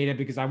have my data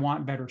because I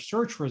want better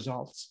search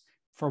results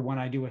for when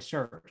I do a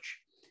search,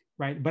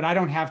 right? But I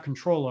don't have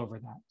control over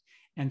that.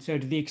 And so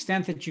to the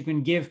extent that you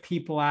can give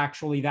people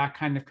actually that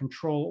kind of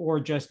control, or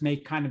just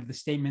make kind of the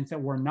statements that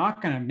we're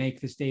not going to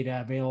make this data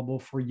available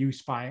for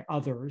use by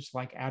others,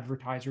 like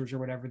advertisers or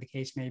whatever the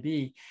case may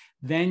be,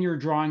 then you're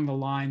drawing the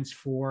lines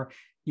for,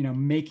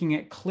 making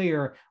it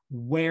clear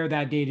where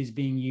that data is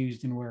being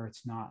used and where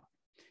it's not.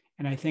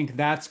 And I think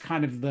that's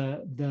kind of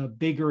the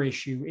bigger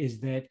issue, is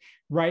that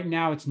right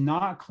now it's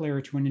not clear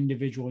to an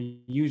individual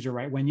user,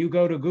 right? When you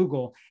go to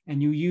Google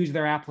and you use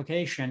their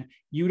application,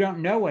 you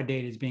don't know what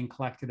data is being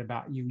collected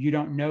about you. You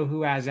don't know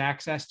who has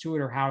access to it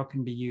or how it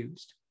can be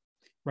used,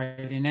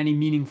 right? In any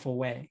meaningful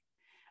way.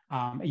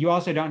 You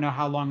also don't know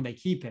how long they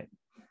keep it,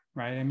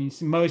 right? I mean,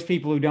 most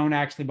people who don't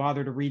actually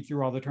bother to read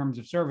through all the terms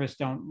of service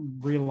don't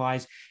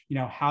realize,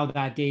 how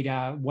that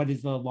data, what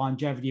is the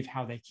longevity of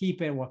how they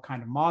keep it, what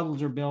kind of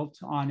models are built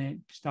on it,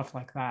 stuff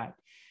like that.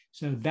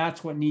 So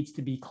that's what needs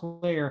to be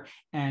clear.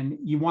 And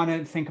you want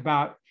to think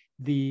about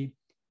the,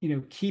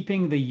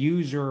 keeping the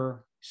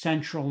user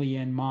centrally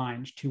in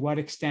mind. To what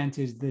extent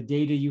is the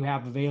data you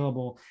have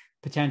available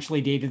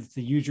potentially data that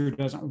the user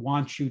doesn't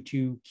want you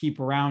to keep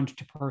around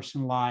to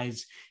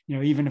personalize,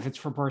 even if it's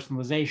for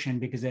personalization,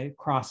 because it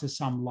crosses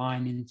some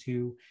line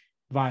into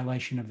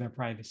violation of their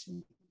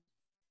privacy.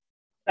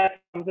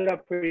 That sums it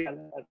up pretty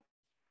well.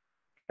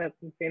 That's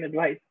insane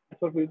advice.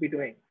 That's what we'll be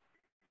doing.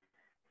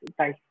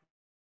 Thanks.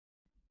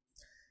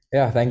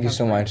 Yeah, thank you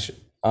so much.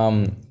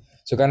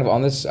 So kind of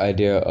on this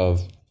idea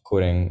of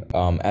coding,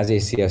 as a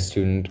CS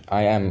student,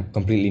 I am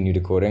completely new to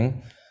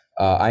coding.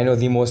 I know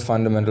the most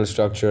fundamental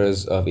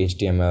structures of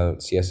HTML,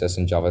 CSS,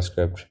 and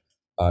JavaScript,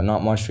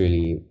 not much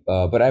really,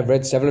 but I've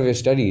read several of your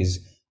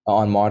studies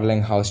on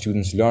modeling how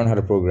students learn how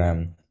to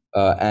program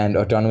and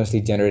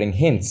autonomously generating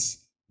hints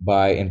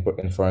by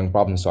inferring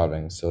problem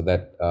solving. So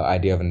that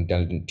idea of an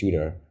intelligent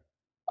tutor.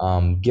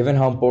 Given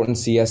how important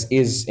CS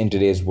is in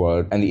today's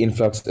world and the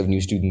influx of new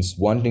students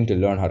wanting to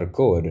learn how to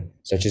code,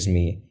 such as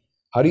me,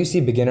 how do you see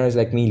beginners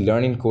like me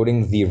learning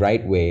coding the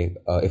right way,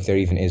 if there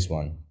even is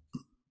one?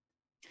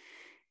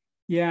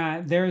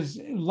 Yeah, there's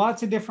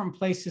lots of different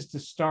places to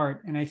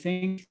start. And I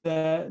think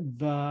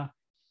the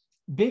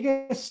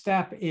biggest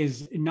step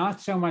is not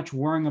so much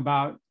worrying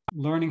about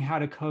learning how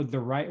to code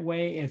the right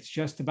way. It's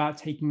just about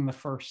taking the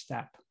first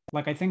step.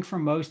 Like, I think for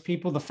most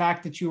people, the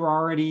fact that you are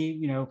already,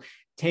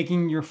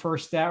 taking your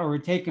first step, or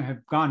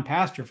have gone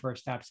past your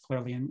first steps,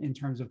 clearly in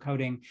terms of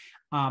coding,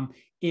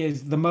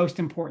 is the most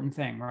important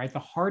thing, right? The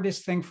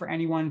hardest thing for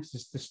anyone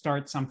is to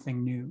start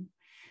something new.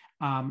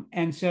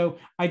 And so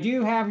I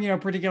do have,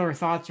 particular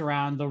thoughts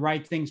around the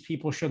right things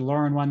people should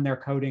learn when they're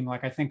coding.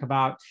 Like, I think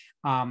about,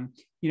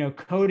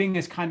 coding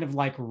is kind of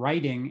like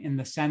writing, in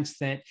the sense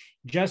that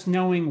just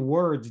knowing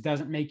words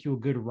doesn't make you a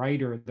good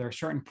writer. There are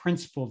certain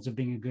principles of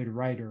being a good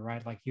writer,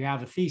 right? Like, you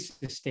have a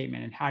thesis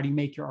statement, and how do you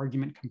make your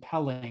argument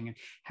compelling? And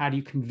how do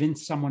you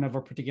convince someone of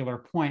a particular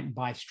point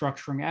by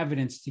structuring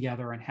evidence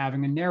together and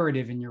having a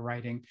narrative in your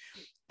writing?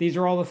 These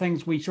are all the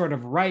things we sort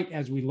of write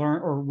as we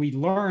learn, or we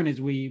learn as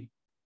we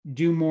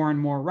do more and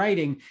more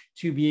writing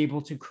to be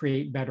able to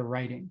create better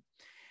writing.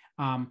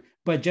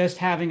 But just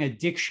having a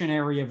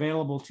dictionary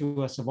available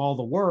to us of all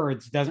the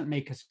words doesn't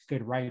make us a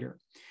good writer.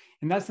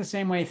 And that's the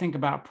same way I think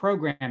about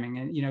programming.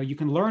 And, you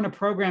can learn a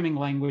programming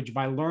language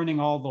by learning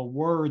all the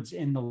words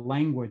in the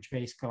language,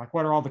 basically, like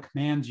what are all the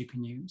commands you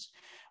can use.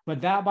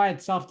 But that by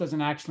itself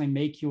doesn't actually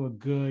make you a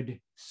good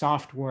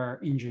software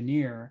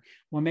engineer.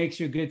 What makes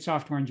you a good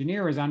software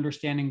engineer is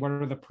understanding what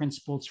are the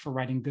principles for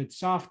writing good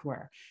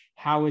software.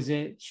 How is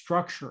it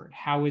structured?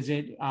 How is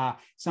it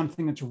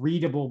something that's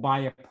readable by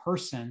a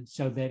person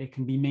so that it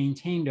can be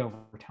maintained over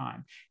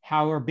time?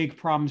 How are big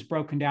problems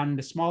broken down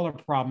into smaller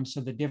problems so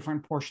that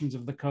different portions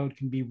of the code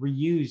can be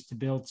reused to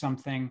build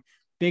something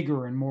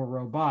bigger and more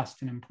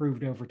robust and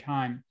improved over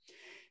time?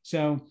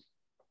 So,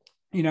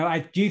 I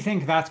do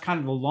think that's kind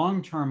of the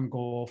long-term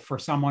goal for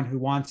someone who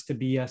wants to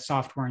be a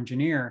software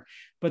engineer.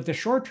 But the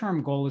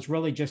short-term goal is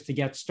really just to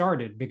get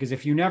started, because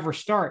if you never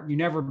start, you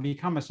never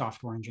become a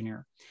software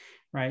engineer,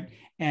 right?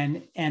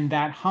 And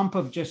that hump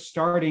of just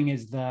starting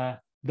is the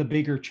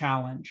bigger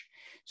challenge.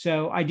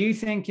 So I do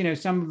think,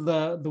 some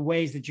of the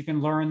ways that you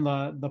can learn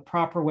the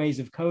proper ways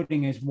of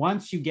coding is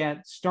once you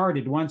get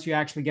started, once you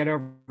actually get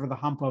over the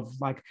hump of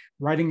like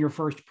writing your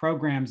first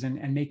programs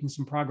and making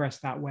some progress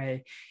that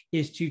way,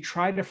 is to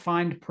try to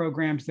find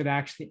programs that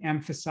actually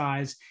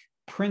emphasize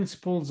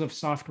principles of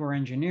software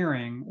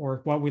engineering,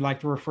 or what we like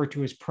to refer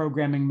to as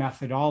programming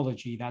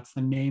methodology. That's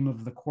the name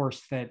of the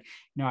course that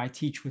I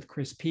teach with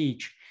Chris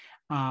Peach.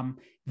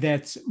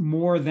 That's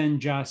more than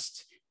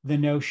just the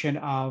notion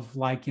of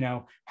like,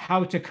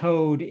 how to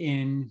code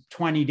in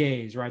 20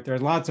 days, right?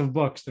 There's lots of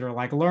books that are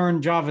like,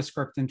 learn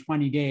JavaScript in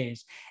 20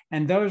 days.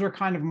 And those are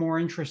kind of more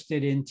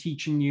interested in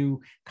teaching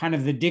you kind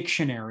of the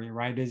dictionary,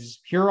 right?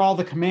 Is here are all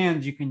the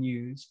commands you can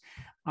use.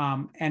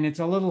 And it's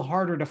a little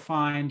harder to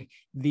find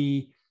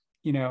the,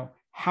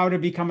 how to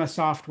become a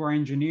software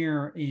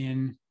engineer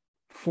in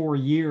 4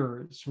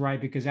 years,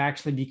 right? Because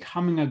actually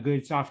becoming a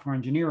good software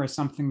engineer is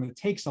something that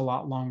takes a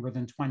lot longer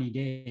than 20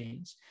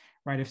 days.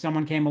 Right? If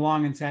someone came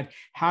along and said,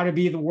 how to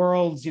be the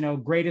world's,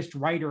 greatest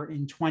writer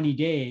in 20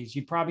 days,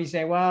 you'd probably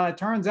say, well, it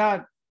turns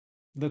out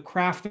the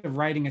craft of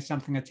writing is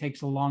something that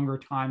takes a longer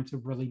time to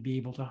really be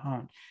able to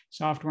hone.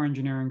 Software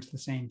engineering is the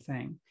same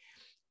thing.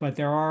 But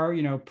there are,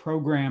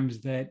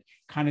 programs that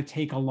kind of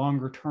take a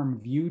longer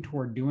term view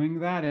toward doing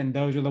that. And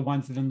those are the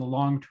ones that in the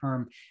long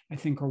term, I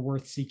think are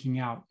worth seeking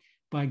out.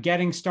 But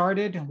getting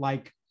started,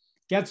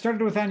 get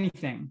started with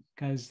anything,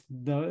 because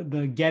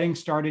the getting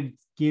started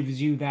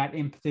gives you that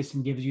impetus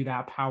and gives you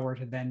that power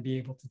to then be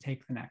able to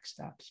take the next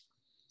steps.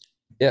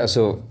 Yeah,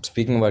 so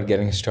speaking about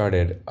getting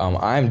started,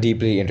 I'm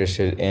deeply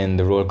interested in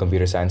the role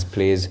computer science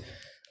plays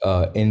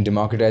in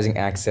democratizing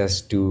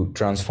access to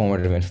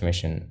transformative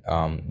information.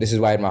 This is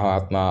why at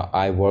Mahatma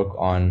I work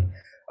on,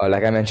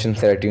 like I mentioned,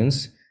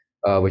 TheraTunes,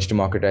 which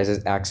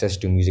democratizes access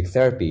to music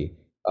therapy,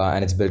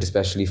 and it's built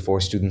especially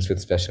for students with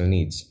special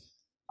needs.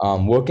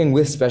 Working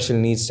with special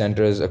needs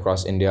centers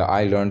across India,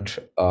 I learned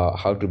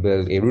how to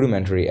build a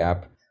rudimentary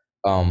app.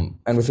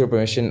 And with your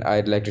permission,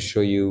 I'd like to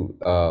show you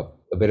a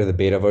bit of the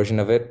beta version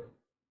of it.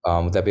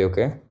 Would that be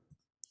okay?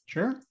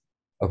 Sure.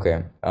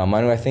 Okay.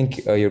 Manu, I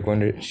think you're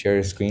going to share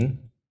your screen.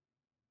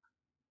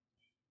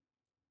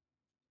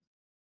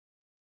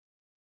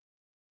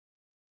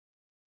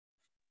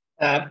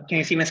 Can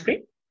you see my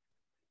screen?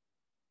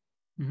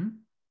 Mm-hmm.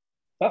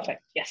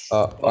 Perfect. Yes.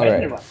 All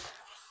right.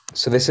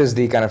 So this is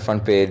the kind of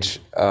front page.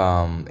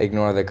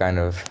 Ignore the kind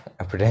of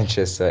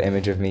pretentious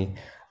image of me.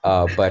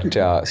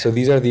 So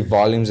these are the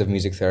volumes of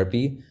music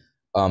therapy.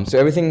 So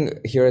everything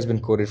here has been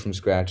coded from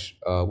scratch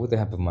with the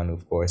help of Manu,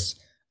 of course.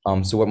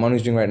 So what Manu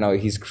is doing right now,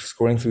 he's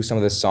scrolling through some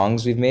of the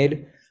songs we've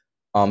made.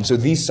 So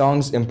these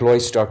songs employ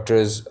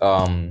structures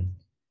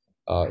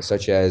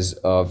such as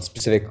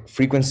specific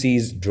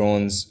frequencies,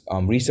 drones,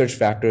 research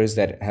factors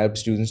that help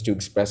students to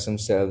express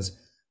themselves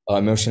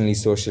emotionally,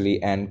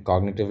 socially, and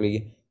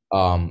cognitively.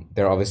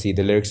 There are obviously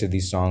the lyrics of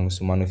these songs.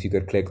 So Manu, if you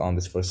could click on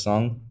this first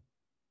song.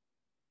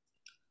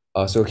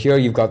 So here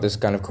you've got this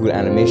kind of cool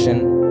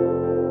animation.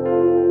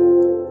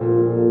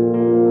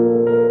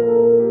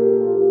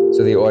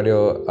 So the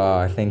audio,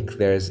 I think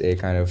there's a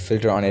kind of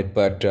filter on it,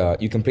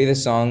 but you can play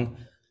this song.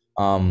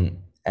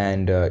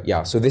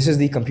 Yeah, so this is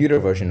the computer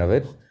version of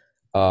it.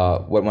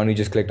 What Manu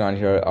just clicked on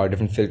here are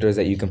different filters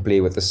that you can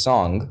play with the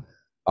song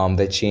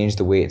that change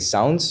the way it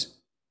sounds.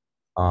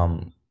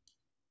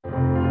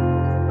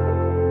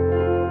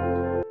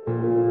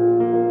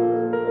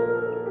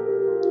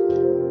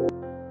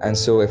 And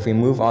so if we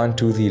move on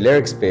to the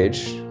lyrics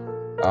page,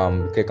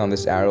 click on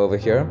this arrow over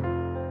here.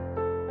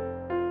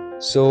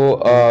 So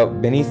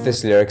beneath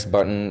this lyrics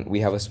button,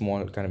 we have a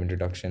small kind of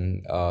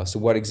introduction. So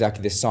what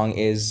exactly this song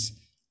is,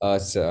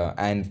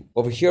 and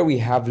over here we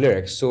have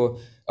lyrics. So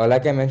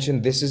like I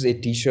mentioned, this is a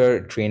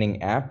teacher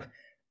training app.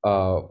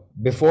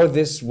 Before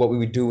this, what we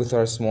would do with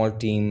our small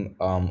team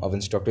of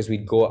instructors,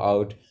 we'd go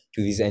out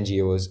to these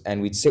NGOs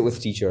and we'd sit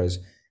with teachers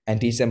and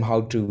teach them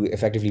how to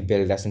effectively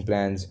build lesson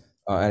plans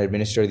and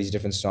administer these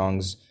different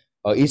songs.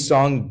 Each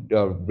song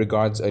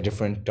regards a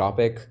different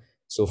topic.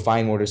 So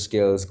fine motor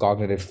skills,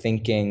 cognitive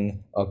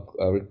thinking,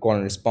 call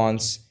and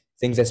response,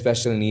 things that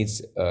special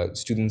needs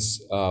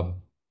students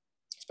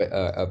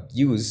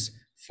use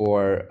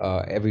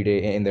for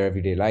everyday in their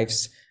everyday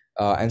lives.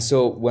 And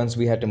so once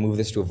we had to move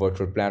this to a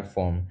virtual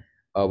platform,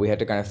 we had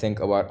to kind of think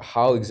about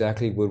how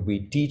exactly would we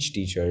teach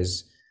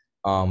teachers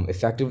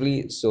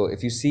effectively. So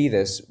if you see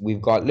this,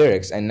 we've got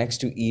lyrics, and next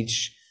to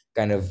each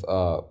kind of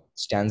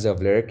stanza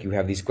of lyric, you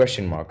have these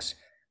question marks.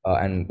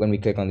 And when we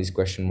click on these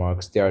question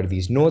marks, there are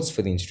these notes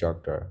for the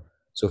instructor.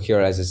 So here,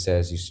 as it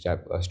says, you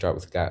start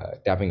with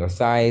tapping your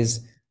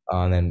thighs,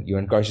 and then you're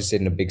encouraged to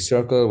sit in a big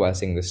circle while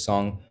singing this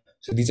song.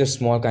 So these are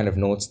small kind of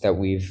notes that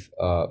we've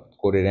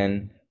coded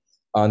in.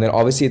 And then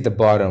obviously at the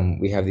bottom,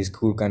 we have these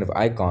cool kind of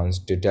icons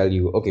to tell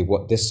you, okay,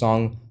 what this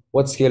song,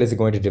 what skill is it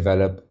going to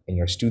develop in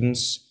your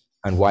students,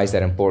 and why is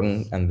that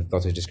important? And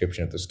also a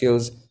description of the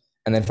skills.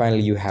 And then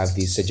finally, you have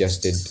these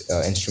suggested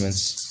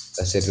instruments,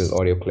 a little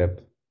audio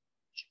clip.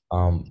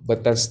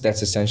 But that's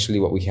essentially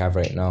what we have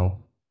right now.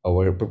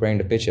 We're preparing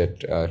to pitch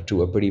it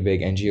to a pretty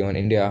big NGO in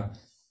India.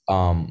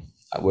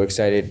 We're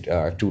excited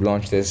to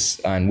launch this,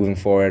 and moving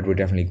forward, we're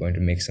definitely going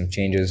to make some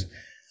changes.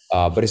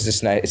 But it's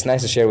just nice. It's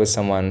nice to share with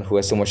someone who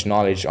has so much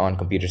knowledge on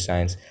computer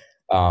science.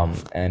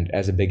 And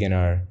as a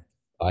beginner,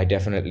 I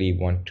definitely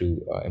want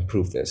to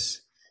improve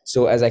this.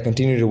 So as I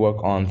continue to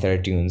work on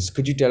TheraTunes,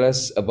 could you tell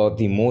us about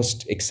the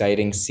most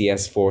exciting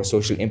CS4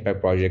 social impact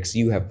projects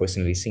you have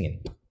personally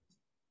seen?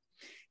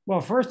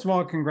 Well, first of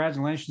all,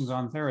 congratulations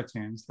on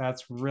TheraTunes.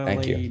 That's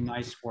Thank you. really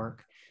nice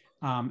work.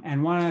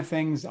 And one of the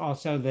things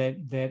also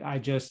that I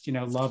just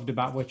loved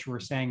about what you were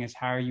saying is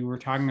how you were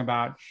talking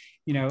about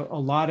a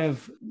lot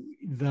of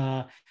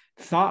the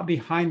thought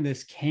behind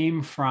this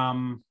came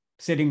from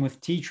sitting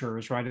with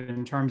teachers, right?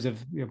 In terms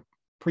of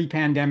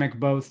pre-pandemic,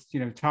 both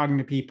talking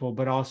to people,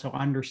 but also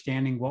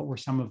understanding what were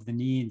some of the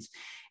needs.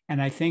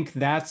 And I think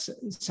that's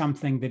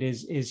something that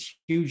is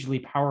hugely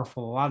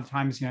powerful. A lot of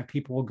times,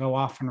 people will go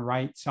off and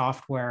write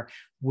software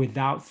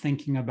without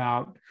thinking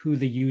about who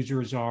the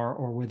users are,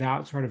 or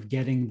without sort of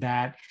getting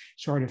that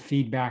sort of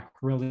feedback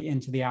really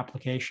into the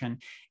application.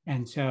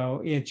 And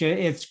so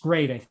it's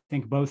great, I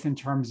think, both in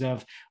terms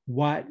of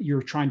what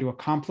you're trying to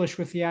accomplish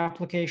with the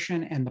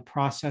application and the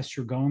process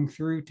you're going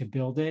through to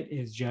build it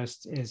is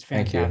fantastic.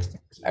 Thank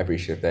you. I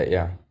appreciate that.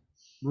 Yeah.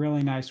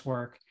 Really nice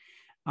work.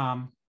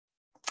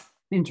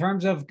 In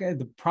terms of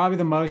probably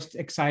the most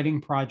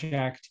exciting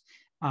project,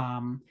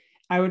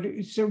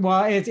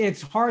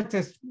 it's hard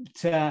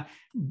to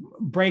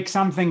break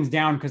some things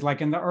down, because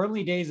like in the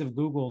early days of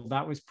Google,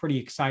 that was pretty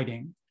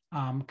exciting.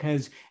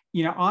 Because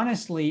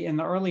honestly, in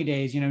the early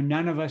days,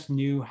 none of us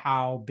knew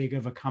how big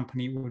of a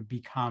company it would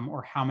become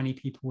or how many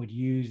people would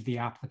use the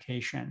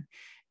application.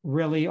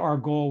 Really, our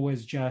goal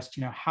was just,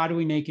 how do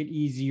we make it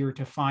easier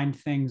to find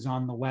things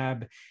on the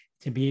web,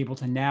 to be able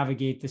to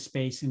navigate the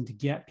space and to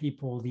get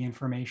people the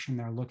information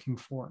they're looking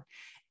for.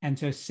 And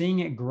so seeing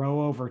it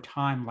grow over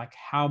time, like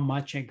how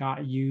much it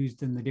got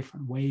used and the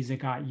different ways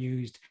it got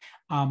used,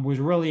 was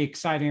really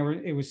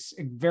exciting. It was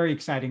very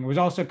exciting. It was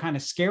also kind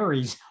of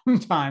scary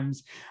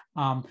sometimes,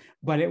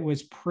 but it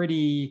was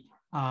pretty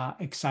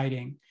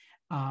exciting.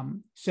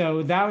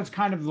 So that was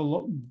kind of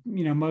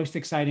the most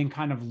exciting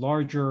kind of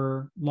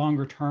longer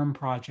term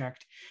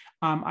project.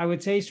 I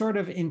would say sort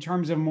of in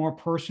terms of more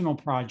personal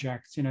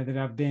projects, that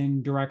I've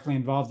been directly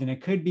involved in.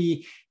 It could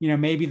be,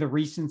 maybe the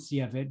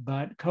recency of it,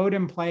 but Code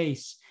in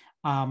Place,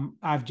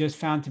 I've just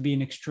found to be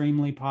an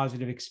extremely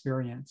positive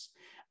experience.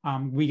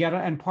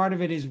 And part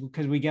of it is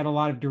because we get a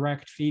lot of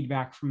direct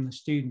feedback from the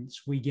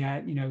students. We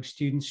get,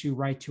 students who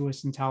write to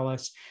us and tell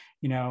us,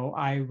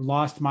 I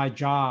lost my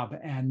job,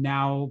 and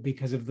now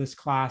because of this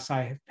class,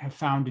 I have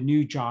found a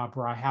new job,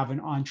 or I have an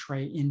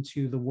entree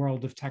into the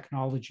world of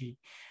technology.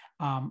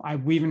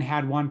 We even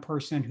had one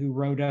person who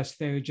wrote us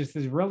just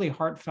this really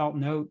heartfelt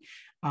note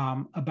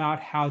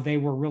about how they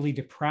were really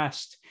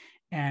depressed,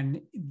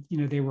 and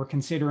they were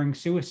considering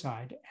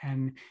suicide,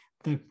 and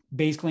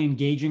basically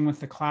engaging with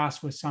the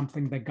class was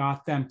something that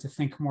got them to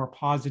think more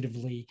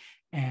positively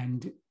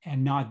and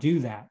not do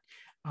that.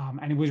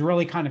 And it was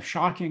really kind of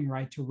shocking,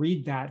 right, to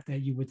read that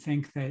you would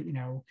think that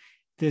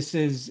this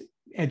is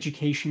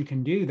education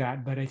can do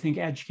that, but I think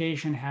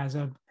education has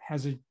a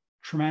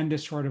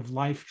tremendous sort of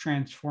life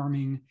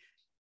transforming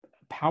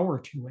power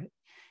to it.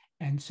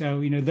 And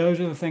so, those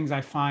are the things I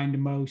find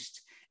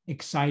most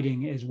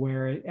exciting, is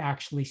where it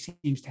actually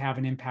seems to have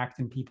an impact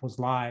in people's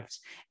lives.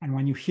 And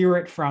when you hear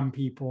it from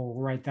people,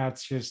 right,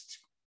 that's just,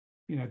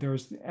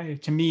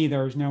 to me,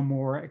 there's no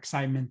more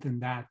excitement than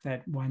that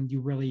when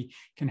you really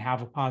can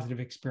have a positive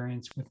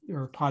experience with,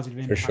 or positive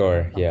impact. For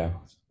sure. Yeah.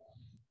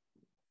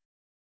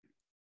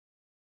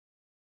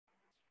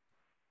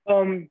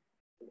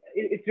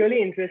 It's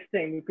really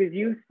interesting because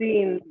you've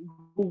seen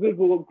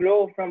Google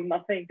grow from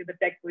nothing to the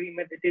tech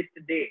behemoth it is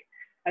today.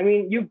 I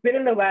mean, you've been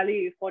in the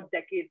Valley for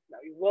decades now.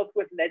 You've worked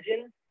with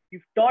legends,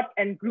 you've taught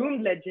and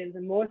groomed legends,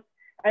 and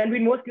we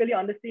most clearly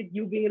understood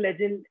you being a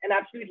legend, an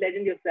absolute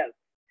legend yourself.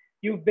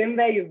 You've been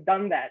there, you've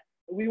done that.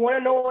 We want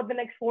to know what the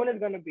next phone is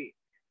going to be.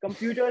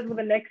 Computers were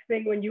the next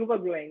thing when you were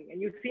growing,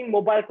 and you've seen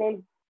mobile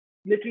phones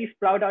literally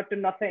sprout out to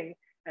nothing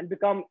and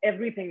become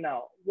everything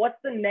now. What's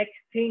the next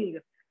thing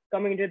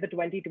coming into the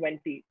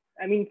 2020s?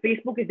 I mean,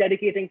 Facebook is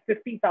dedicating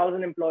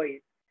 50,000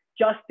 employees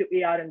just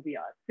to AR and VR,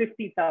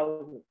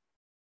 50,000.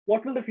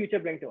 What will the future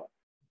bring to us?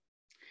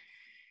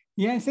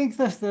 Yeah, I think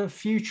that's the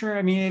future.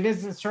 I mean, it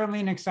is certainly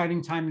an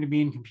exciting time to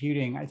be in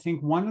computing. I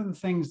think one of the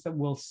things that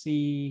we'll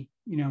see,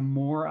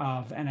 more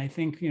of, and I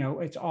think,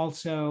 it's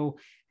also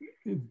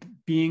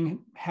being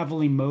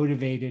heavily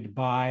motivated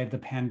by the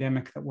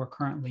pandemic that we're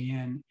currently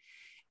in,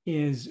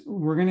 is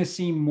we're going to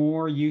see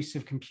more use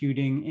of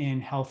computing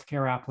in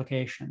healthcare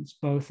applications,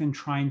 both in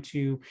trying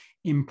to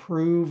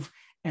improve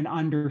and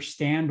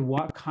understand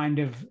what kind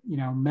of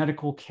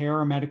medical care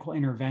or medical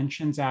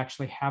interventions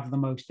actually have the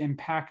most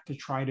impact to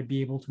try to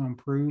be able to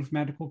improve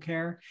medical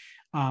care,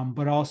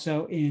 but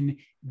also in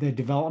the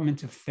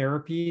development of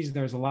therapies.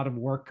 There's a lot of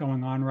work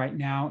going on right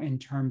now in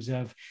terms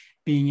of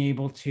being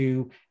able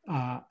to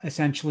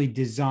essentially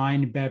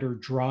design better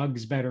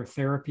drugs, better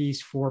therapies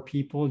for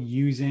people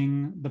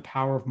using the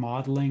power of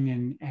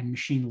modeling and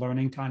machine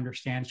learning to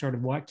understand sort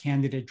of what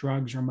candidate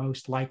drugs are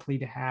most likely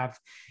to have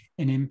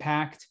an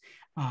impact,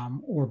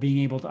 or being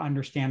able to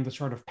understand the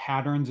sort of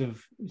patterns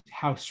of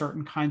how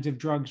certain kinds of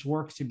drugs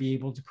work to be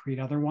able to create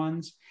other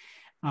ones.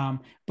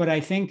 But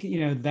I think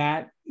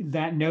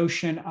that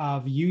notion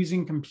of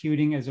using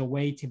computing as a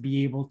way to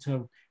be able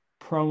to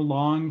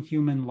prolong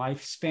human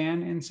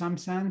lifespan in some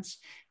sense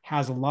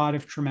has a lot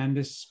of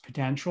tremendous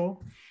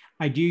potential.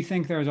 I do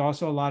think there's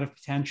also a lot of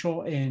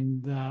potential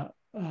in the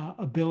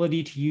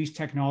ability to use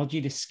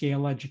technology to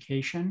scale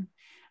education.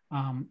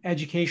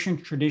 Education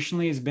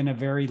traditionally has been a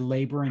very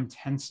labor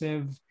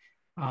intensive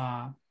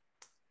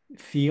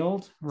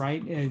field,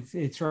 right?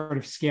 It sort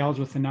of scales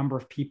with the number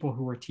of people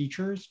who are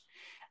teachers.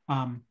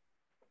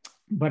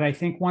 But I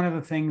think one of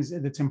the things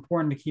that's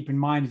important to keep in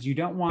mind is you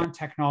don't want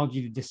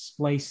technology to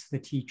displace the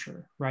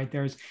teacher, right?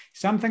 There's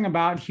something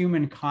about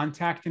human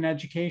contact in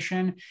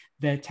education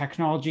that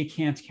technology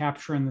can't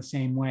capture in the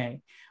same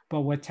way.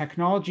 But what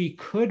technology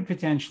could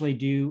potentially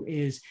do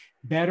is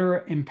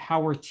better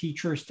empower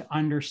teachers to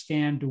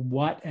understand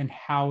what and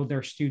how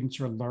their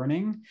students are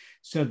learning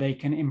so they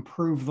can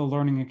improve the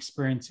learning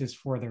experiences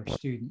for their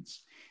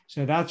students.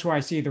 So that's where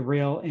I see the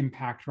real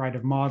impact, right,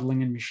 of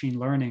modeling and machine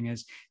learning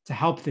is to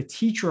help the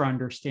teacher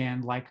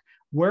understand, like,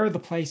 where are the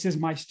places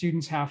my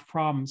students have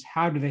problems?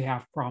 How do they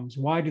have problems?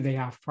 Why do they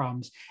have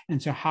problems?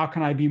 And so how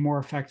can I be more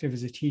effective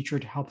as a teacher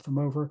to help them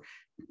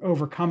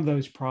overcome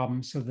those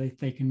problems so that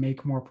they can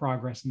make more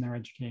progress in their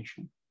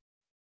education?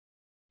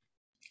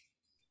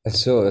 That's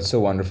so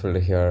wonderful to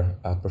hear,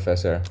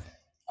 Professor.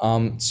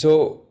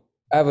 So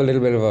I have a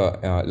little bit of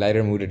a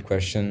lighter mooded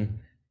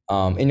question.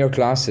 In your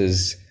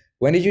classes,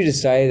 when did you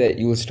decide that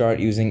you will start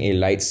using a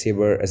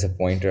lightsaber as a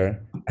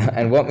pointer?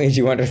 And what made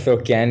you want to throw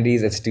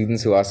candies at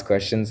students who ask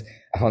questions?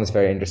 I found this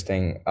very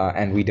interesting,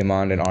 and we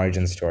demand an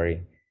origin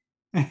story.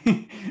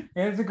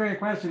 It's a great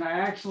question. I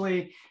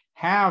actually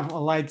have a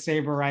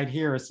lightsaber right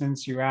here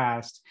since you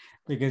asked,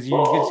 because you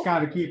just got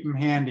to keep them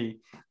handy.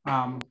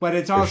 But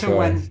it's For also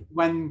sure.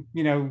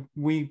 when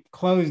we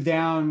closed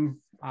down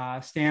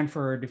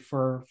Stanford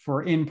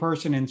for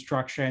in-person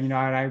instruction.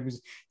 I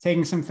was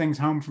taking some things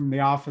home from the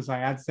office. I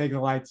had to take the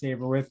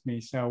lightsaber with me,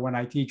 so when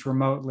I teach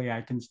remotely,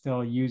 I can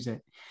still use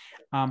it.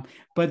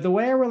 But the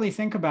way I really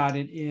think about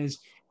it is,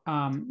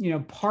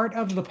 part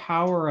of the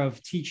power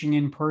of teaching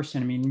in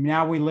person. I mean,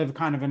 now we live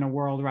kind of in a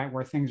world, right,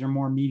 where things are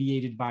more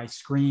mediated by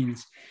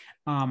screens.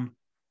 Um,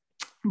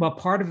 but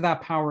part of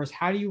that power is,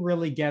 how do you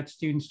really get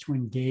students to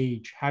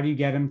engage? How do you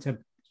get them to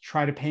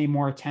try to pay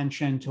more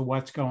attention to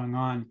what's going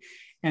on?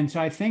 And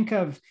so I think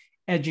of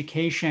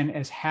education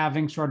as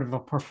having sort of a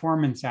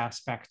performance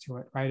aspect to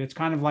it, right? It's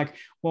kind of like,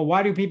 well,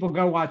 why do people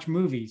go watch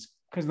movies?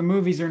 Because the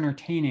movies are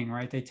entertaining,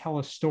 right? They tell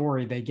a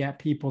story, they get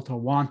people to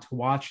want to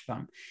watch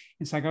them.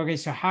 It's like, okay,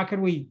 so how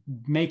could we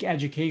make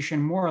education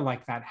more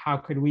like that? How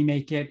could we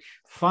make it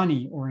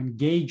funny or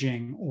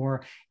engaging,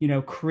 or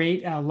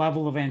create a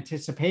level of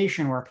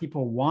anticipation where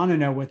people want to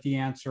know what the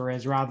answer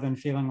is, rather than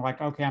feeling like,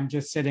 okay, I'm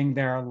just sitting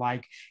there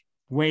like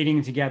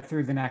waiting to get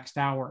through the next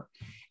hour.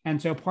 And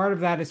so part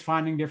of that is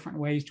finding different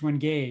ways to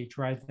engage,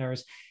 right?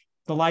 There's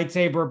the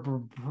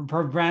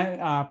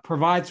lightsaber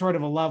provides sort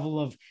of a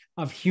level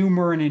of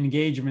humor and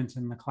engagement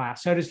in the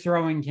class. So does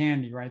throwing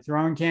candy, right?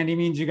 Throwing candy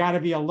means you got to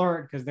be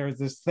alert because there's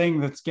this thing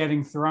that's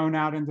getting thrown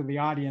out into the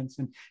audience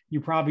and you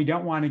probably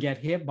don't want to get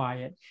hit by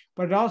it.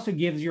 But it also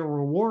gives you a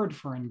reward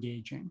for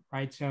engaging,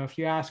 right? So if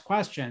you ask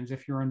questions,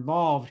 if you're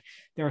involved,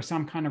 there's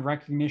some kind of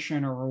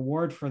recognition or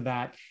reward for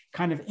that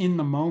kind of in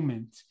the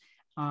moment.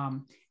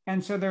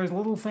 And so there's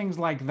little things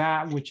like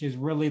that, which is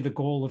really the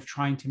goal of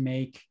trying to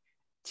make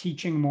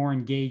teaching more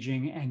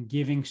engaging and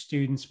giving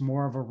students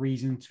more of a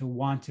reason to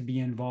want to be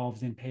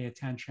involved and pay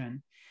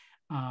attention.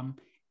 Um,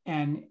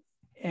 and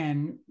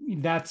and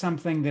that's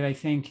something that I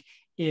think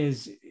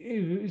is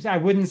I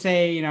wouldn't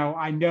say,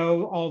 I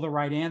know all the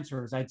right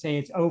answers. I'd say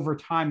it's over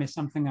time is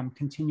something I'm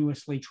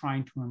continuously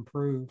trying to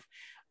improve,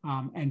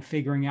 and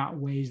figuring out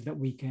ways that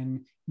we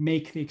can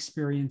make the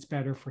experience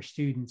better for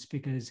students.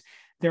 Because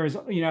there's,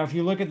 if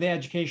you look at the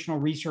educational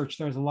research,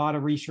 there's a lot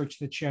of research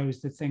that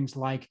shows that things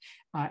like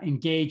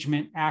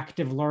engagement,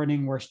 active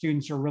learning, where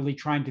students are really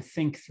trying to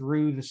think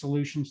through the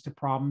solutions to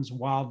problems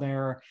while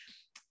they're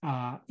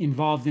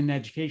involved in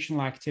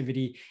educational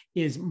activity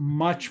is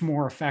much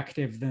more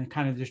effective than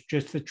kind of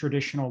just the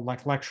traditional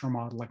like lecture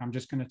model. Like I'm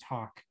just going to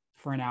talk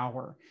for an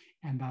hour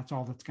and that's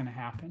all that's going to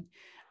happen.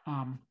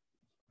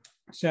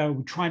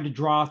 So trying to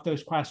draw out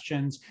those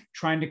questions,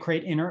 trying to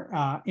create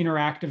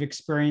interactive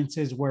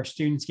experiences where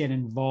students get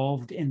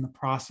involved in the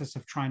process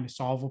of trying to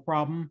solve a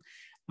problem,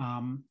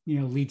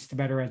 leads to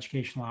better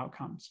educational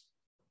outcomes.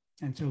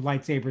 And so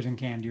lightsabers and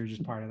candy are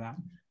just part of that.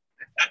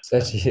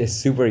 Such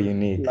super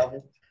unique. Love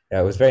it.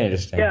 Yeah, it was very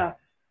interesting. Yeah.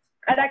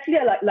 And actually,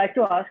 I'd like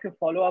to ask a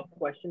follow-up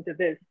question to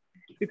this,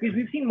 because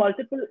we've seen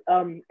multiple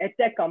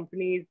edtech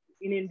companies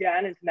in India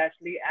and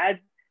internationally add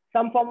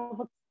some form of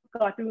a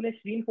cartoonish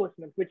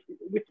reinforcement,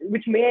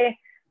 which may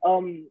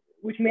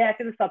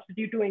act as a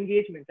substitute to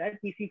engagement. Right?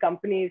 We see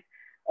companies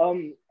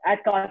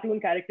add cartoon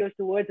characters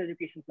towards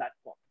education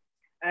platforms,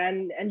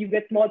 and you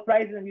get small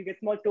prizes and you get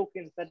small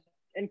tokens that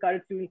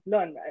encourage students to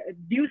learn.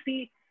 Do you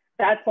see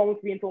that form of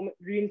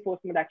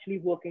reinforcement actually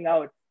working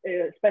out,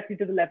 especially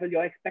to the level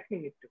you're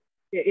expecting it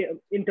to,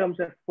 in terms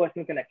of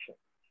personal connection?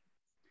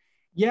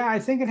 Yeah, I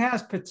think it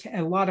has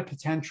a lot of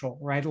potential,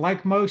 right?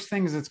 Like most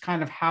things, it's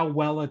kind of how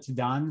well it's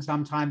done.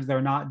 Sometimes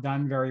they're not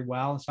done very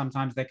well.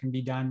 Sometimes they can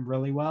be done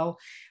really well.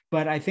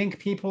 But I think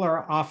people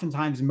are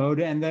oftentimes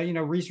motivated, and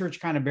the research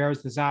kind of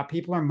bears this out.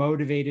 People are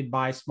motivated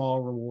by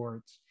small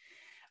rewards.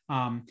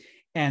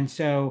 And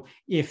so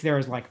if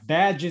there's like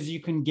badges you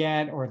can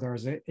get, or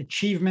there's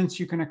achievements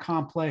you can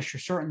accomplish, or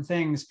certain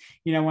things,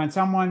 when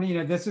someone,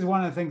 this is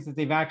one of the things that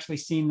they've actually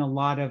seen a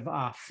lot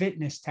of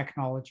fitness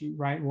technology,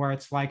 right? Where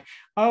it's like,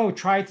 oh,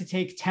 try to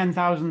take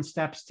 10,000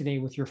 steps today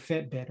with your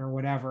Fitbit or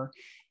whatever.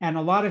 And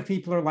a lot of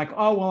people are like,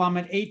 oh, well, I'm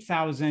at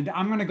 8,000.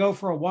 I'm going to go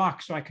for a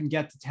walk so I can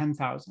get to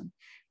 10,000.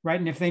 Right.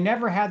 And if they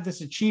never had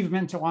this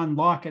achievement to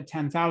unlock at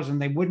 10,000,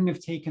 they wouldn't have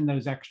taken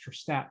those extra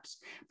steps.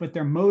 But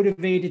they're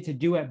motivated to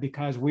do it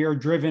because we are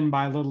driven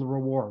by little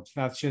rewards.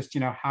 That's just,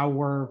 how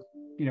we're,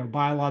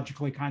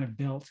 biologically kind of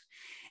built.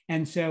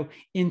 And so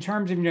in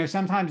terms of,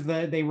 sometimes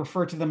they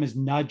refer to them as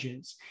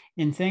nudges.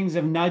 In things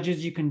of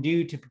nudges you can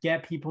do to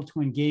get people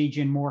to engage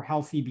in more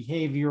healthy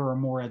behavior or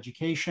more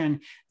education,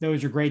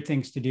 those are great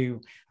things to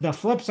do. The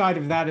flip side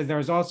of that is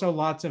there's also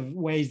lots of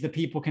ways that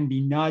people can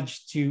be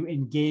nudged to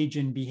engage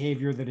in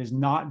behavior that is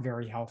not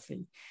very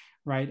healthy.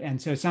 Right.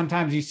 And so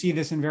sometimes you see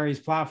this in various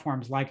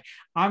platforms, like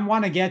I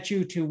want to get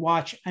you to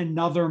watch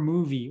another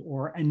movie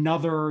or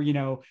another,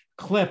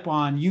 clip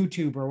on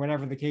YouTube or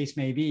whatever the case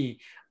may be.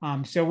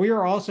 So we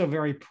are also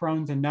very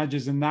prone to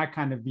nudges in that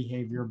kind of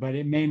behavior, but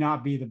it may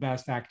not be the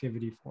best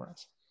activity for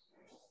us.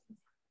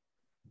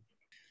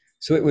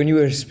 So when you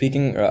were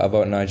speaking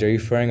about nudge, are you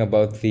referring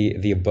about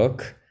the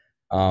book?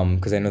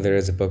 Because I know there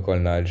is a book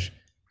called Nudge,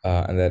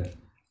 and that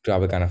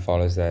topic kind of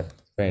follows that.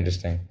 Very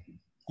interesting.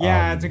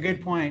 Yeah, it's a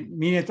good point. I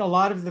mean, it's a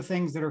lot of the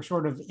things that are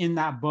sort of in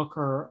that book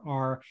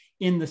are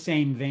in the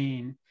same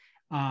vein.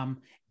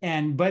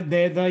 But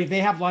they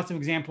have lots of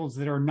examples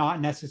that are not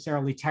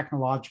necessarily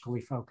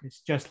technologically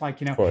focused, just like,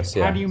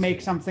 how do you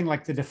make something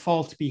like the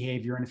default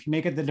behavior? And if you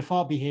make it the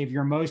default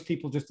behavior, most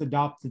people just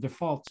adopt the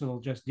default, so they'll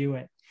just do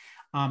it.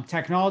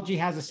 Technology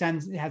has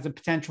a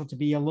potential to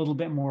be a little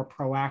bit more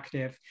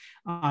proactive.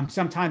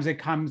 Sometimes it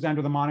comes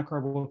under the moniker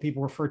of what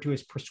people refer to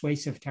as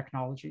persuasive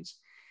technologies.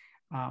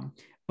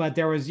 But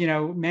there was,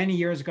 many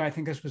years ago, I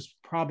think this was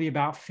probably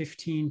about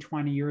 15,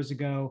 20 years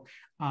ago,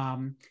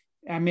 and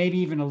maybe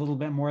even a little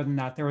bit more than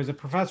that. There was a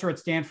professor at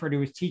Stanford who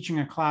was teaching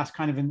a class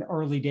kind of in the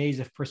early days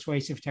of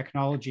persuasive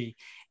technology.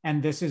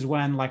 And this is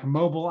when like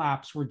mobile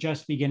apps were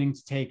just beginning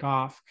to take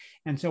off.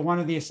 And so one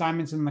of the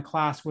assignments in the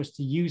class was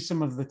to use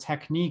some of the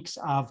techniques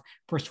of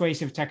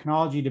persuasive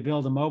technology to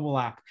build a mobile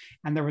app.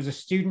 And there was a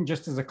student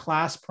just as a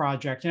class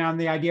project,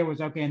 and the idea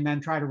was, okay, and then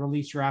try to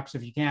release your apps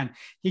if you can.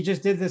 He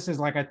just did this as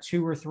like a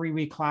 2 or 3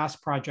 week class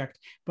project,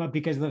 but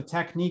because the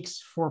techniques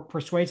for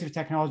persuasive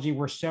technology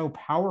were so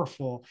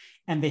powerful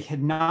and they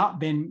had not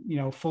been,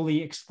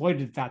 fully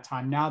exploited at that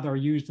time, now they're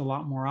used a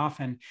lot more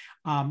often.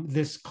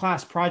 This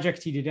class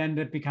project he did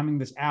ended up becoming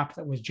this app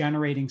that was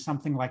generating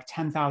something like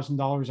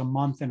 $10,000 a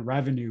month in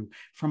revenue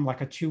from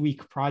like a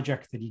 2-week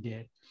project that he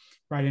did.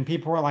 Right. And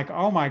people were like,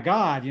 oh my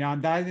God,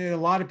 that a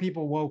lot of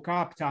people woke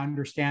up to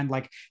understand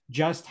like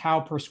just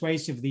how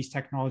persuasive these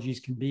technologies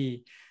can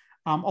be.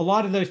 A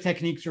lot of those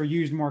techniques are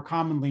used more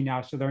commonly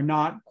now, so they're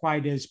not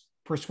quite as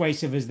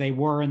persuasive as they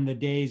were in the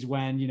days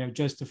when,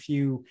 just a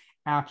few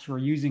apps were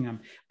using them.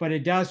 But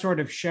it does sort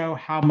of show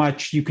how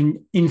much you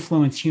can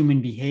influence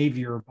human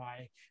behavior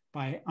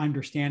by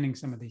understanding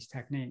some of these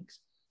techniques.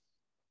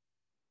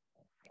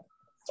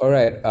 All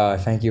right,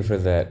 thank you for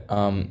that.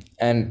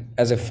 And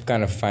as a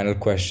kind of final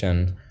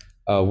question,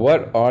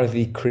 what are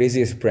the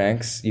craziest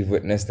pranks you've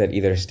witnessed at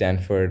either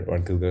Stanford or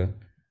Google,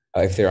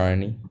 if there are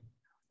any?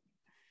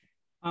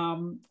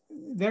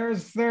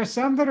 there's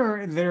some that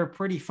are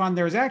pretty fun.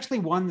 There's actually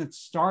one that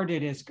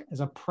started as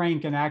a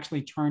prank and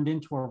actually turned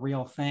into a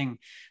real thing,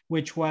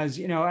 which was,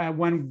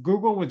 when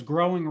Google was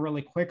growing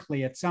really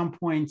quickly, at some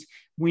point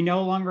we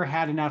no longer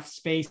had enough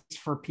space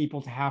for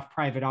people to have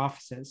private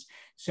offices.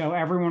 So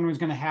everyone was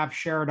going to have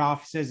shared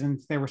offices, and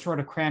they were sort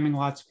of cramming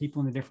lots of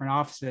people into different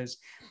offices.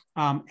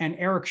 And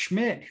Eric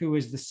Schmidt, who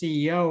was the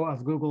CEO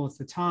of Google at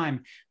the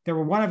time, there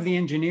were one of the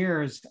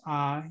engineers,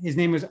 his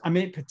name was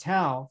Amit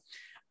Patel.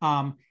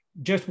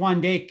 Just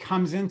one day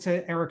comes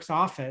into Eric's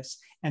office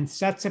and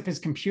sets up his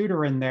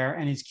computer in there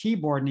and his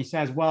keyboard. And he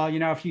says, well,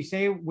 if you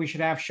say we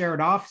should have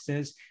shared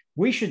offices,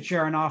 we should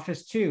share an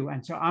office too.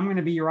 And so I'm going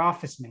to be your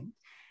office mate.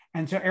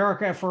 And so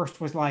Eric at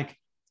first was like,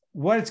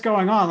 what's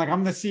going on? Like,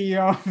 I'm the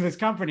CEO of this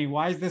company.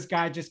 Why is this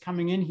guy just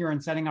coming in here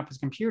and setting up his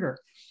computer?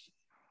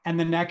 And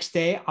the next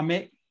day,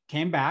 Amit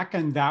came back,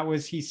 and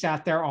he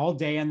sat there all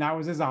day, and that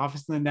was his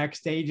office. And the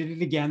next day, he did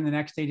it again. The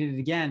next day, he did it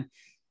again.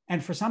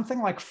 And for something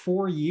like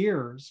 4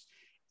 years,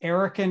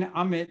 Eric and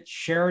Amit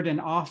shared an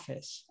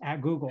office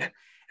at Google.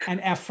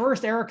 And at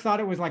first, Eric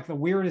thought it was like the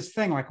weirdest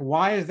thing. Like,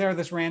 why is there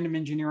this random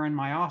engineer in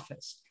my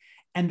office?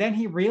 And then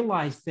he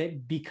realized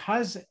that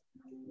because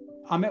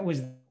Amit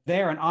was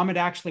there, and Amit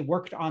actually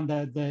worked on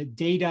the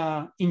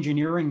data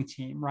engineering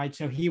team, right?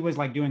 So he was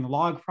like doing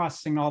log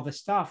processing, all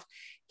this stuff.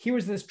 He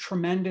was this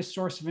tremendous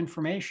source of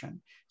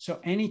information. So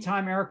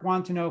anytime Eric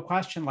wanted to know a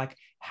question like,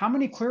 how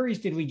many queries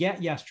did we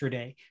get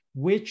yesterday?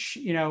 Which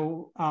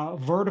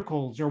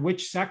verticals or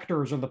which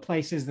sectors are the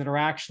places that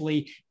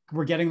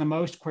we're getting the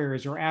most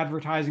queries or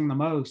advertising the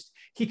most?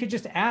 He could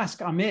just ask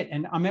Amit,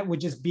 and Amit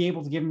would just be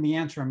able to give him the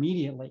answer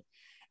immediately.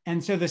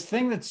 And so this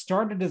thing that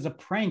started as a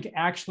prank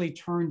actually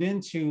turned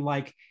into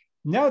like,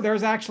 no,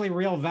 there's actually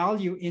real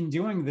value in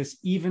doing this,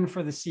 even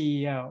for the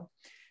CEO.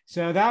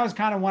 So that was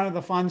kind of one of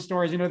the fun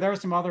stories. There are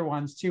some other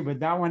ones too, but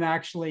that one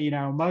actually,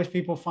 most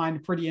people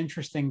find pretty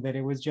interesting, that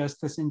it was just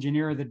this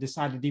engineer that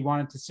decided he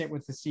wanted to sit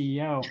with the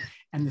CEO,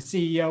 and the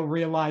CEO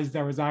realized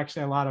there was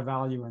actually a lot of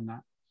value in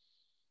that.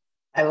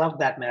 I love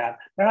that, Mehran.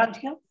 Mehran, do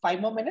you have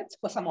 5 more minutes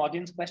for some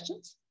audience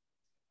questions?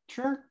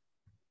 Sure.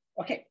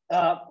 Okay,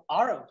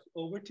 Arav,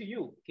 over to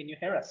you. Can you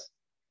hear us?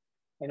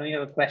 I know you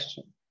have a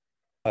question.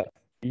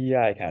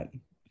 Yeah, I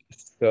can.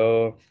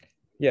 So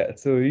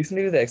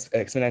recently with the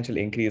exponential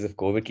increase of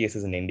COVID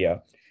cases in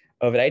India,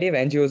 a variety of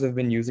NGOs have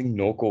been using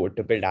no-code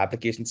to build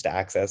applications to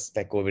access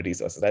like COVID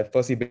resources. I've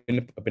personally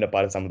been a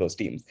part of some of those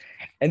teams.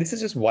 And this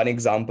is just one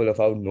example of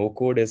how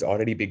no-code has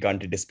already begun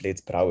to display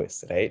its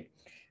prowess, right?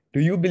 Do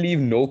you believe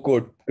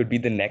no-code could be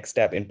the next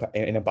step in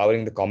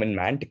empowering the common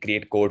man to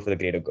create code for the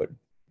greater good?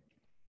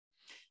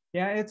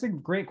 Yeah, it's a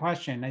great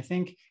question. I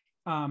think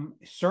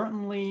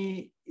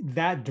certainly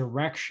that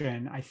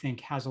direction, I think,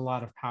 has a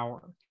lot of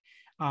power.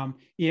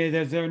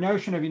 There's a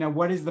notion of,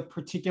 what is the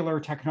particular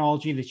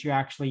technology that you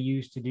actually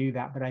use to do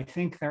that? But I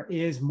think there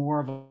is more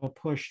of a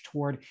push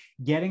toward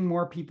getting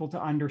more people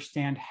to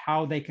understand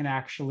how they can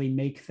actually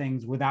make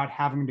things without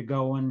having to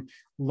go and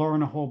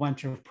learn a whole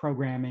bunch of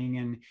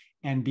programming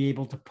and be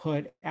able to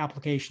put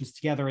applications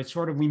together. It's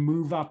sort of, we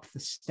move up the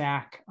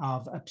stack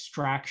of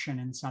abstraction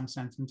in some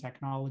sense in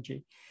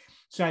technology.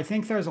 So I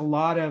think there's a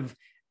lot of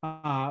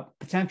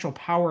potential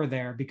power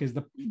there, because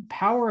the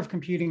power of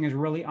computing is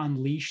really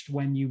unleashed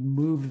when you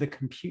move the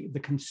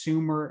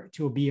consumer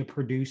to be a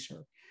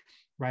producer,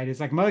 right? It's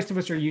like most of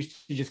us are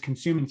used to just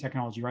consuming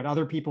technology, right?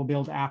 Other people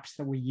build apps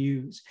that we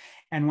use.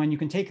 And when you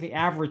can take the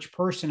average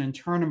person and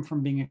turn them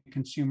from being a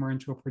consumer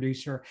into a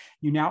producer,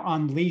 you now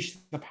unleash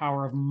the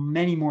power of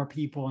many more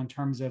people in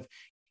terms of,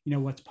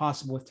 what's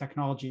possible with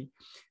technology.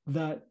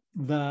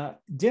 The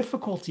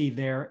difficulty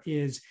there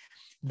is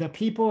the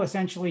people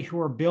essentially who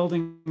are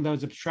building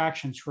those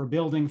abstractions, who are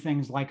building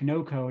things like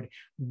no code,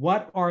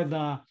 what are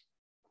the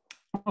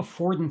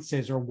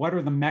affordances or what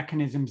are the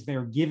mechanisms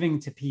they're giving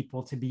to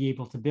people to be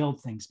able to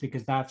build things?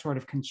 Because that sort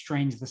of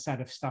constrains the set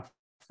of stuff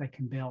they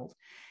can build.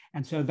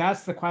 And so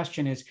that's the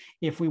question, is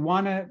if we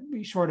want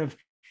to sort of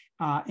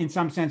in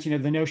some sense, the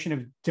notion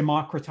of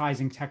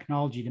democratizing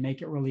technology to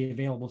make it really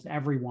available to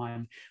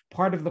everyone,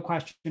 part of the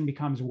question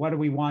becomes, what do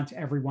we want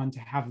everyone to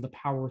have the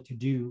power to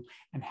do?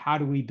 And how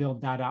do we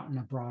build that out in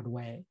a broad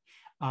way?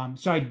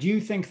 So I do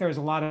think there's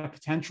a lot of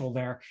potential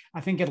there.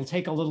 I think it'll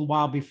take a little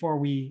while before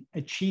we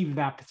achieve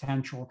that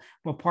potential,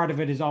 but part of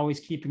it is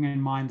always keeping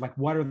in mind, like,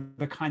 what are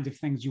the kinds of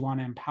things you want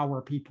to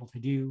empower people to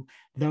do?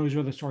 Those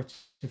are the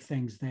sorts of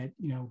things that,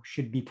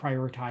 should be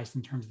prioritized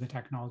in terms of the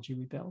technology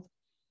we build.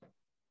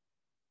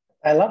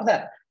 I love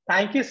that.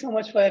 Thank you so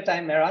much for your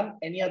time, Mehran.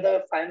 Any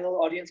other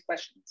final audience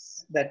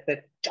questions that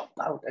jump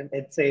out and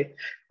say,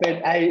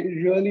 but I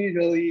really,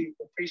 really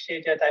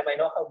appreciate your time. I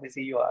know how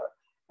busy you are.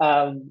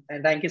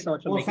 And thank you so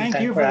much for making time for us.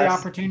 Thank you for the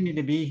opportunity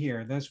to be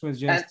here. This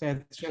was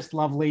it's just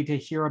lovely to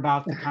hear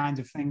about the kinds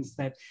of things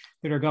that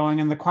are going,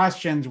 and the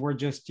questions were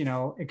just,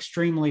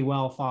 extremely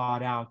well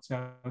thought out.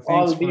 So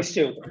thanks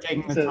for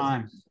taking the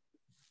time.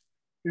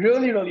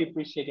 Really, really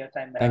appreciate your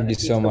time, Mehran. Thank you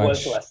so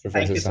much, Professor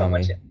Thank you so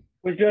much. Sahami.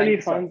 It was really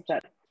fun.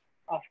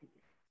 Awesome.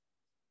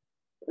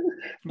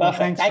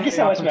 Perfect. Thank you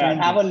so much, Mehran.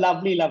 Have a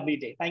lovely, lovely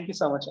day. Thank you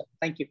so much.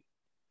 Thank you.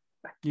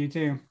 You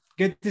too.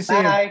 Good to see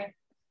you. Bye. Take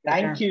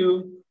care. Thank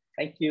you.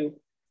 Thank you.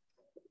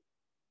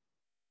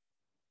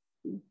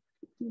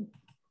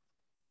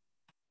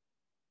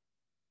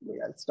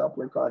 I'll stop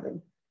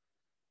recording.